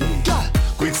bumper day. Girl,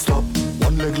 quick stop,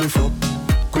 one leg lift up.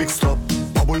 Quick stop,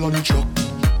 bubble on the truck.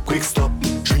 Quick stop,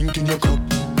 drink in your cup.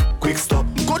 Quick stop,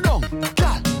 go down,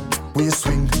 girl. Waist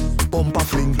swing, bumper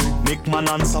fling. Make man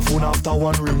answer phone after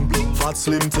one ring. Fat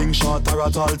slim thing, short or a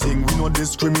tall thing. We don't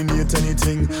discriminate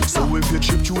anything. So if you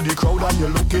trip through the crowd and you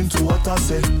look into what I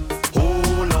say,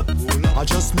 hold up. I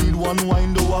just need one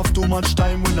wine, don't have too much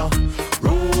time with her.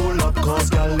 Roll up, cause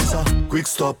girl is a quick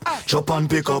stop, chop and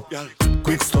pick up.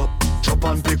 Quick stop, chop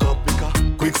and pick up.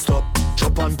 Quick stop,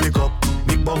 chop and pick up.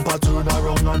 Big bumper turn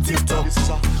around and tip top.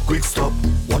 Quick stop,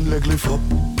 one leg lift up.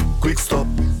 Quick stop,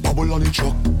 bubble on the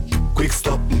truck. Quick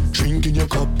stop, drink in your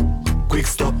cup. Quick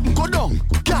stop, go down,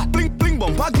 girl. Fling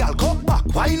bumper, girl, cock back,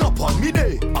 wine up on me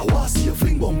day. I want see your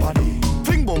fling bumper day.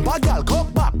 Fling bumper, girl,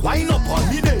 cock back, wine up on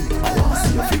me day. I want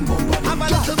see your fling bumper day. Have a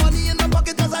little money in the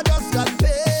pocket as I just got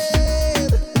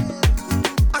paid.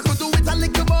 I could do it a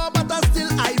little more, but I'm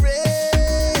still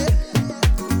irate.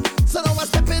 So now I'm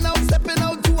stepping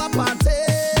out to a party.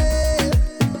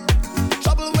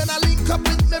 Trouble when I link up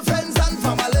with my friends and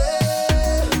family.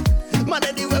 Man,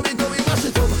 anywhere we go, we mash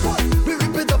it up. We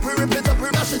rip it up, we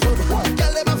mash it up.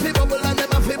 Girl, them a fi bubble and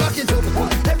them a fi back it up.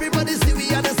 Everybody see we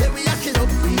and they say we act it up.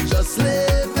 We just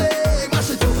living, mash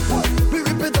it up. We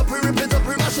rip it up,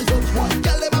 we mash it up.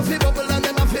 Girl, them a fi bubble and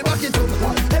them a fi back it up.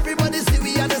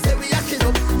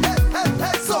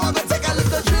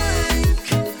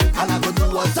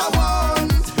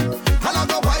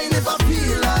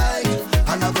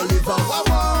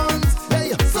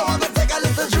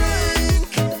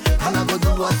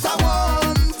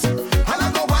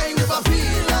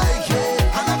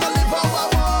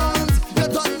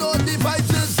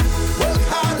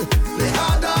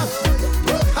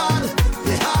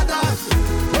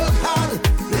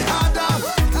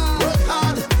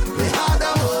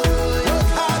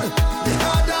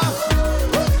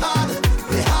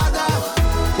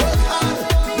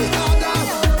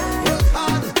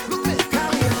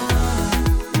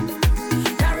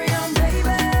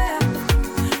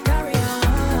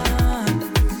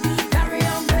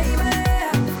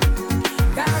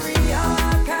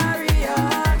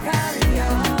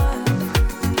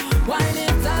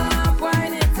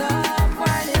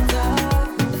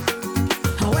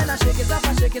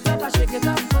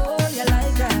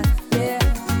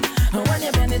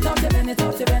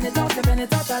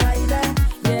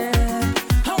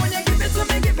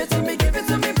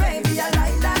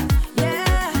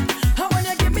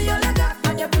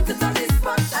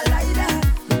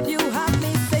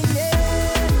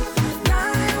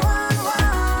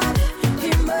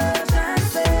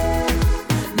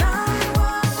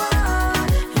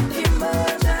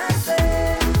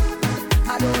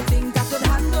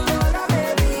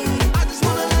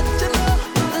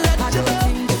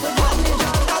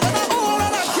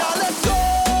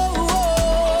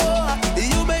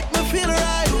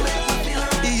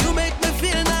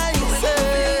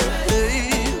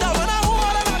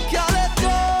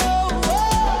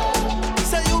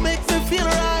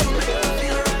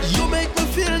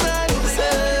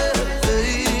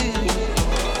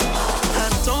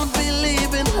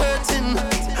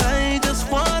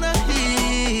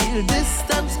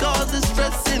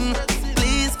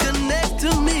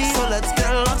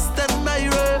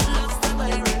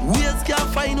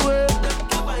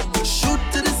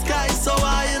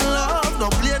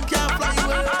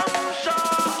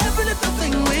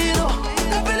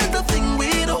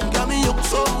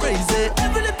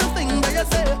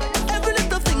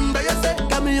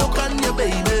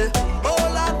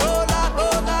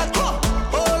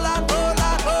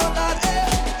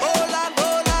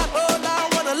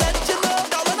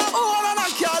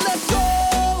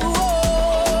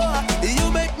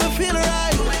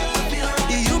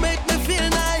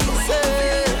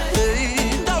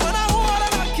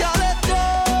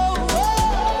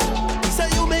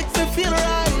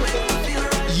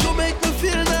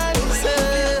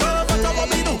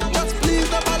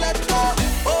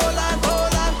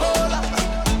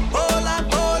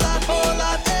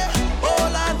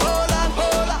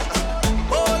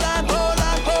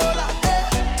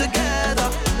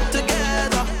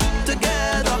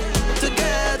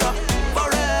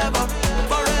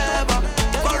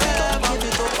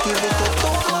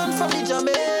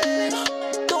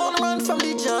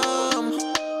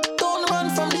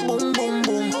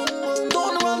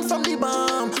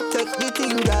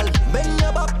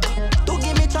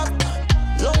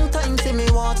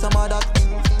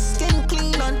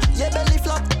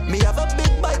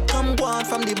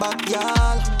 from the back,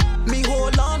 y'all. Me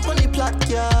hold on for the plot,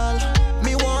 y'all.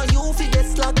 Me want you fi get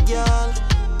slack, y'all.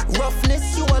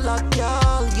 Roughness, you a lot,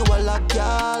 y'all. You a lot,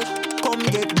 y'all. Come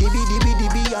get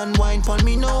dibby and wine pon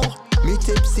me now. Me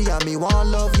tipsy and me want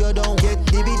love you down. Get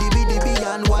dibby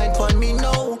and wine pon me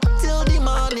now. Till the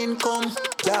morning come,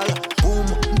 y'all. Boom,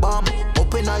 bam,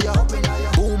 up in a ya.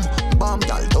 Boom, bam,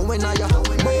 y'all, down in a ya.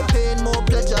 More pain, more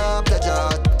pleasure.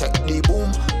 Take the boom,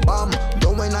 bam,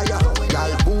 down in a ya.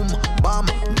 Y'all, boom, bam,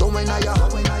 down in a ya.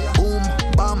 Boom,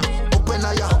 bam, up in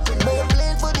a ya. More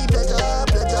pain for the pleasure.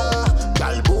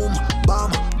 Y'all, boom,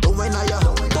 bam, down in a ya.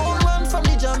 Don't run from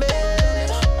the jam,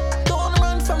 don't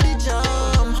run from the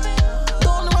jam.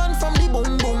 Don't run from the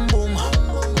boom, boom, boom.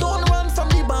 Don't run from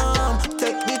the bomb.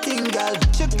 Take the thing, gal.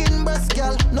 Chicken breast,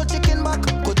 gal, no chicken back.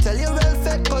 Could tell you well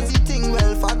fed, cause you think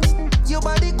well fat. Your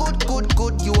body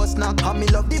good, you a snack. And me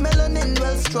love the melanin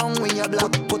well strong when you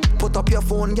black. Put up your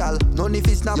phone, gal, none if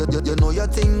it's snap. You know your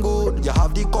thing good, you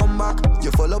have the comeback.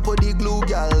 You follow up the glue,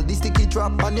 gal, the sticky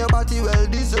trap. And your body well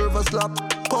deserve a slap.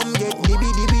 Come get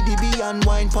dibby and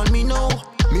wine pon me now.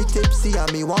 Me tipsy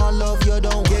and me want love you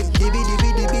down. Get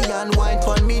dibby and wine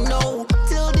pon me now.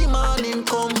 Till the morning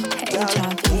come, gal.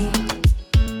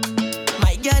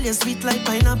 My girl, you're sweet like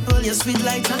pineapple, you're sweet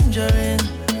like tangerine.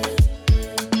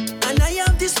 And I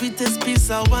have the sweetest piece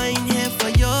of wine here for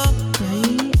you.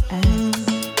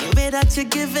 The way that you're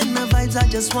giving me vibes, I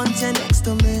just want you next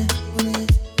to me.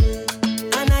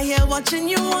 And I hear watching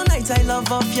you all night, I love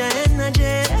off your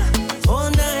energy. All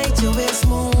night, your waist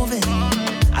moving.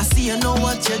 I see you know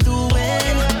what you're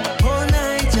doing. All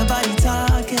night, your body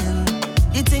talking.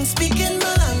 You think speaking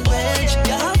my language.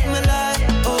 You have me like,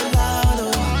 oh Lord,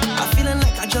 oh. I'm feeling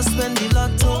like I just spent the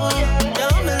lotto. You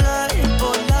have me like,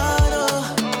 oh Lord,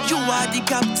 oh. You are the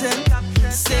captain.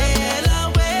 Sail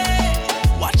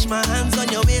away. Watch my hands on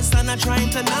your waist and I'm trying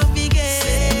to navigate.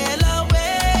 Sail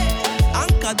away.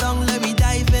 Anchor down, let me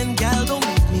dive in. Girl, don't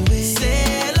make me wait.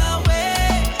 Sail away.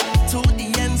 To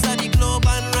the ends of the globe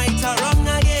and right or wrong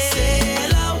again.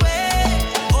 Sail away.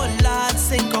 Oh Lord,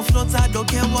 sink or float, I don't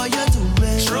care what you're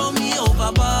doing. Throw me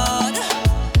overboard.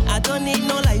 I don't need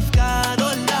no lifeguard,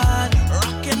 oh Lord.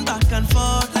 Rocking back and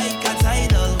forth like a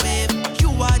tidal wave. You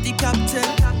are the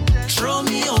captain. Throw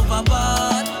me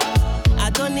overboard. I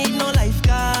don't need no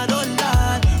lifeguard, oh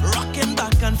Lord. Rocking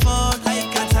back and forth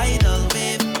like a tidal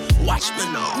wave. Watch me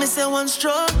now. Me say one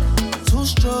stroke, two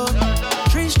stroke,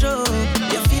 three stroke.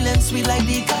 You're feeling sweet like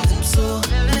the calypso.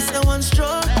 Me say one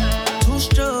stroke, two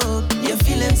stroke. You're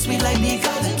feeling sweet like the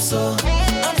calypso.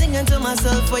 I'm thinking to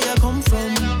myself where you come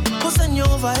from. Who's send you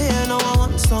over here, now I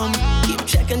want some. Keep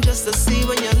checking just to see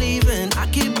when you're leaving. I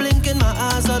keep blinking my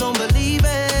eyes, I don't believe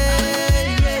it.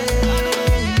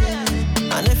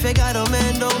 Yeah. And if you got a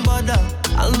man, don't bother.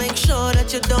 I'll make sure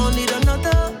that you don't need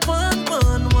another one.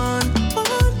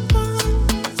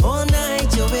 All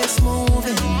night your waist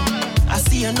moving. I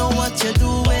see you know what you're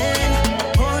doing.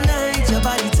 All night your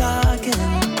body talking.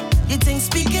 You think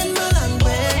speaking my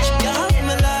language. You have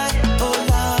me like, oh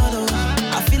Lord,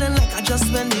 oh. I'm feeling like I just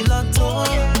spent the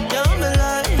lotto. You have me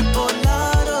like, oh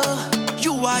Lord, oh.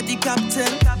 You are the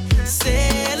captain.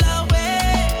 Sail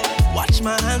away. Watch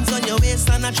my hands on your waist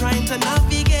and I'm trying to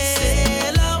navigate.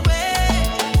 Sail away.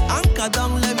 Anchor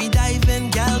down, let me dive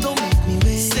in. Girl, don't make me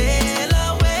wait. Sail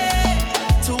away.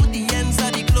 To the ends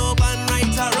of the globe and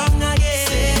right or wrong again.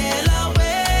 Sail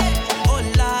away. Oh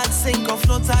Lord, sink or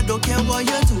float, I don't care what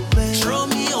you do. Throw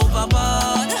me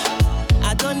overboard.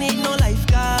 I don't need no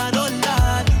lifeguard, oh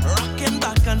Lord. Rocking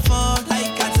back and forth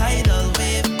like a tidal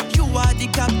wave. You are the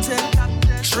captain.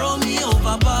 Throw me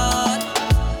overboard.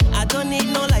 I don't need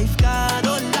no lifeguard,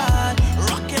 oh Lord.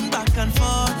 Rocking back and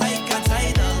forth like a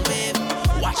tidal wave.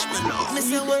 Watch me now. Me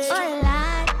say what's oh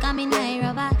Lord, come in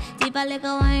Nairobi. Tip a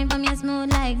little wine from your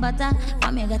smooth like butter.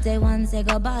 From you got a one say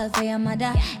go ball for your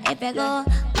mother. If you go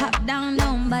pop down,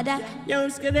 don't bother. Young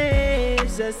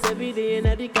skadage, just every day in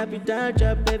the capital,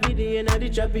 drop every day in the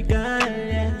tropical,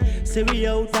 yeah. Say we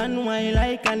out and wine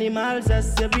like animals,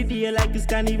 just every day like it's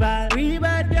carnival. We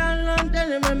bad down long, tell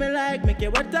them me like, make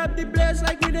you wet up the place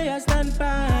like we dey stand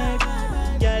back.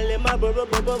 Girl, them a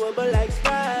bubble like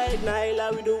Sprite.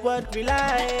 Nyla, we do what we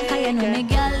like. How you know me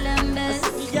girl them best?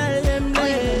 Girl them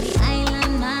best. Oh, you know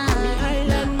me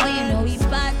island man. Oh, you know we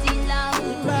party loud.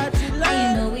 And you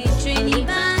know we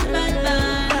Trinidad bad.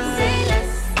 Say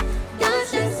less, don't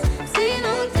stress. Say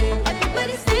no thing,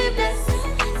 everybody stay blessed.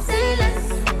 Say less,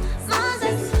 more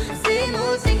sex. Say no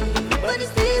thing, everybody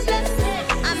stay blessed.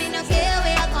 I mean, okay,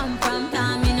 where I come from,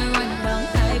 time in a run down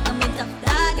type of me tough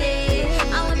daddy.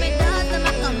 I want me dance to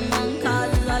my come on,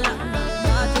 cause all up,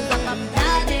 not to fuck up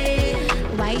daddy.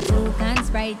 White Coke and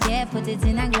Sprite, yeah, put it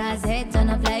in a glass, head turn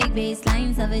up like bass.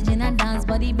 savage in a dance,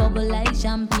 body bubble like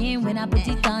champagne. When I put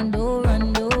it on, do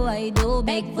run, do I do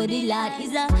beg for the lad.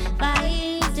 It's a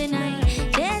vibe tonight,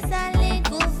 just a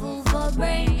little food for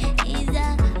brain. It's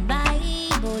a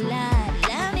vibe, lad.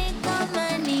 Let me come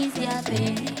and ease your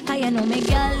pain. How you know me,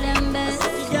 girl, them best?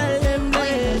 Girl, them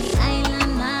best.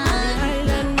 Island man.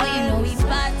 Oh, you know we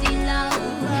party loud.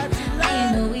 Oh, you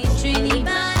know we Trini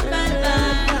bad, bad,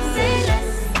 bad. Say less,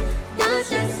 dance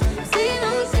less, say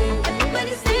no, say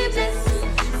everybody say less.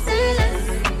 Say less,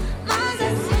 man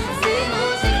less, say no,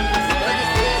 say everybody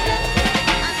say less.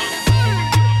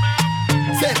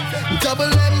 Say,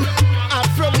 double M,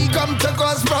 Afro me come to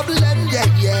cause problem, yeah,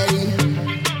 yeah.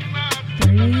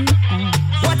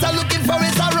 What I'm looking for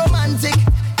is a romantic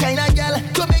kind of girl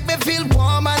to make me feel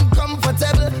warm and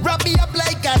comfortable. Wrap me up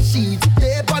like a sheet,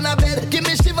 tape on a bed. Give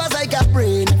me shivers like a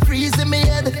brain, freeze in me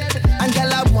head. And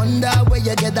girl, I wonder where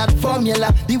you get that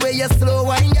formula. The way you slow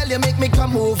wine, girl, you make me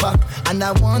come over. And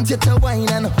I want you to wine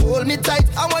and hold me tight.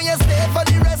 I want you stay for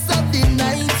the rest of the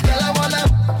night.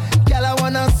 Girl, I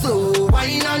wanna slow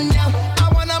wine on ya. I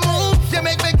wanna move, you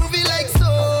make me groovy like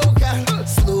soca.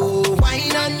 Slow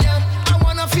wine on ya. I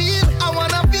wanna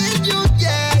feel you,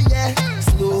 yeah, yeah.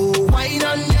 Slow wine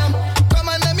on ya. Come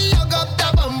on, let me hug up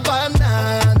the bumper,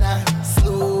 nah.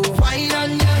 Slow wine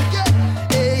on ya,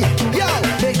 yeah. Hey, yo,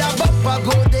 make that bumper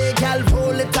go there, girl.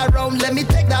 Roll it around, let me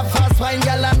take that fast wine,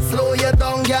 girl, and slow you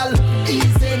down, girl.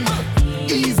 Ease in,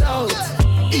 ease out,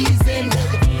 ease in,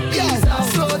 ease out.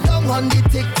 Slow down on the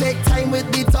tick, take time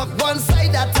with the talk. One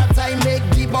side at a time, make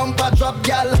the bumper drop,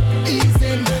 girl. Ease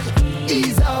in,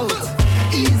 ease out,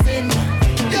 ease in,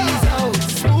 ease out.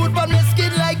 Smooth on my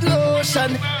skin like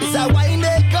lotion. It's a wine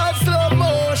they call slow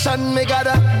motion. Me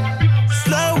gotta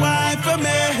slow wine for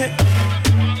me.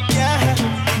 Yeah,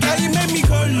 now you make me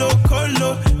go low.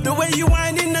 The way you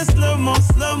whine in the slow mo.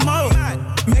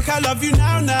 Make I love you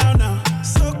now.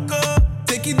 So good,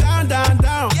 take it down.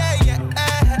 Yeah.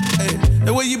 Hey,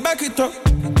 the way you back it up,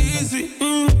 easy.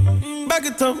 Back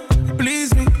it up,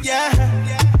 please me. Yeah,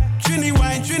 Trini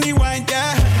wine,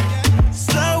 yeah.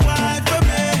 Slow wine for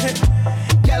me.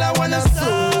 Girl, I wanna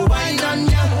slow wine on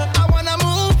ya. I wanna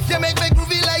move, you make me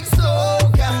groovy like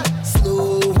soca.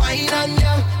 Slow wine on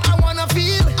ya. I wanna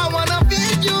feel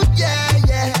you,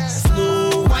 yeah.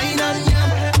 Slow wine on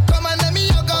ya. Come on, let me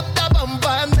hug up the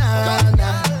bumper,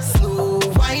 nah. Slow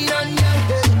wine on ya.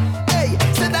 Hey,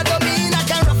 say that don't mean I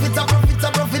can rough it up.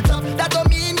 That don't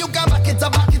mean you can back it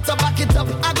up.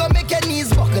 I go make your knees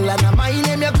buckle and I my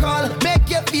name you call. Make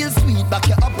you feel sweet, back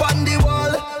you up on the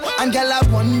wall. And girl, I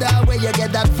wonder where you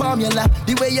get that formula.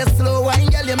 The way you slow wine,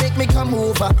 girl, you make me come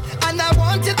over. And I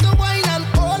want you to wine and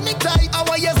hold me tight. I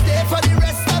want you stay for the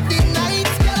rest of the night.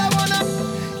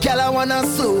 Girl, I wanna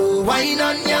slow wine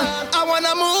on ya. I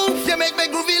wanna move, you make me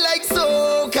groovy like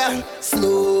soca.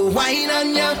 Slow wine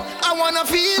on ya. I wanna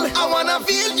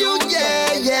feel you,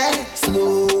 yeah.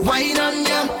 Slow wine on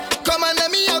ya. Come on,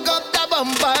 let me hug up the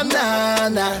bumper,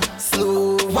 nah.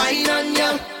 Slow wine on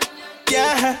ya.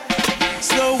 Yeah,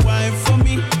 slow wine for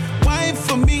me.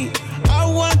 I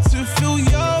want to feel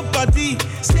your body,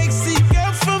 sexy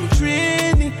girl from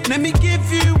Trini. Let me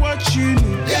give you what you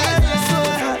need.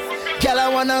 Yeah. Girl, I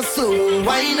wanna slow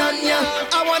wine on ya.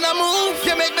 I wanna move,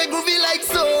 you make me groovy like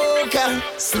soca.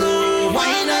 Slow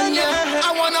wine on ya.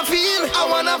 I wanna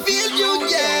feel you,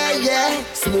 yeah.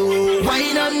 Slow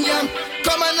wine on ya.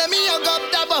 Come on, let me hug up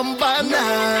the bumper,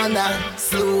 nah.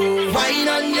 Slow wine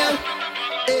on ya.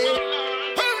 Hey.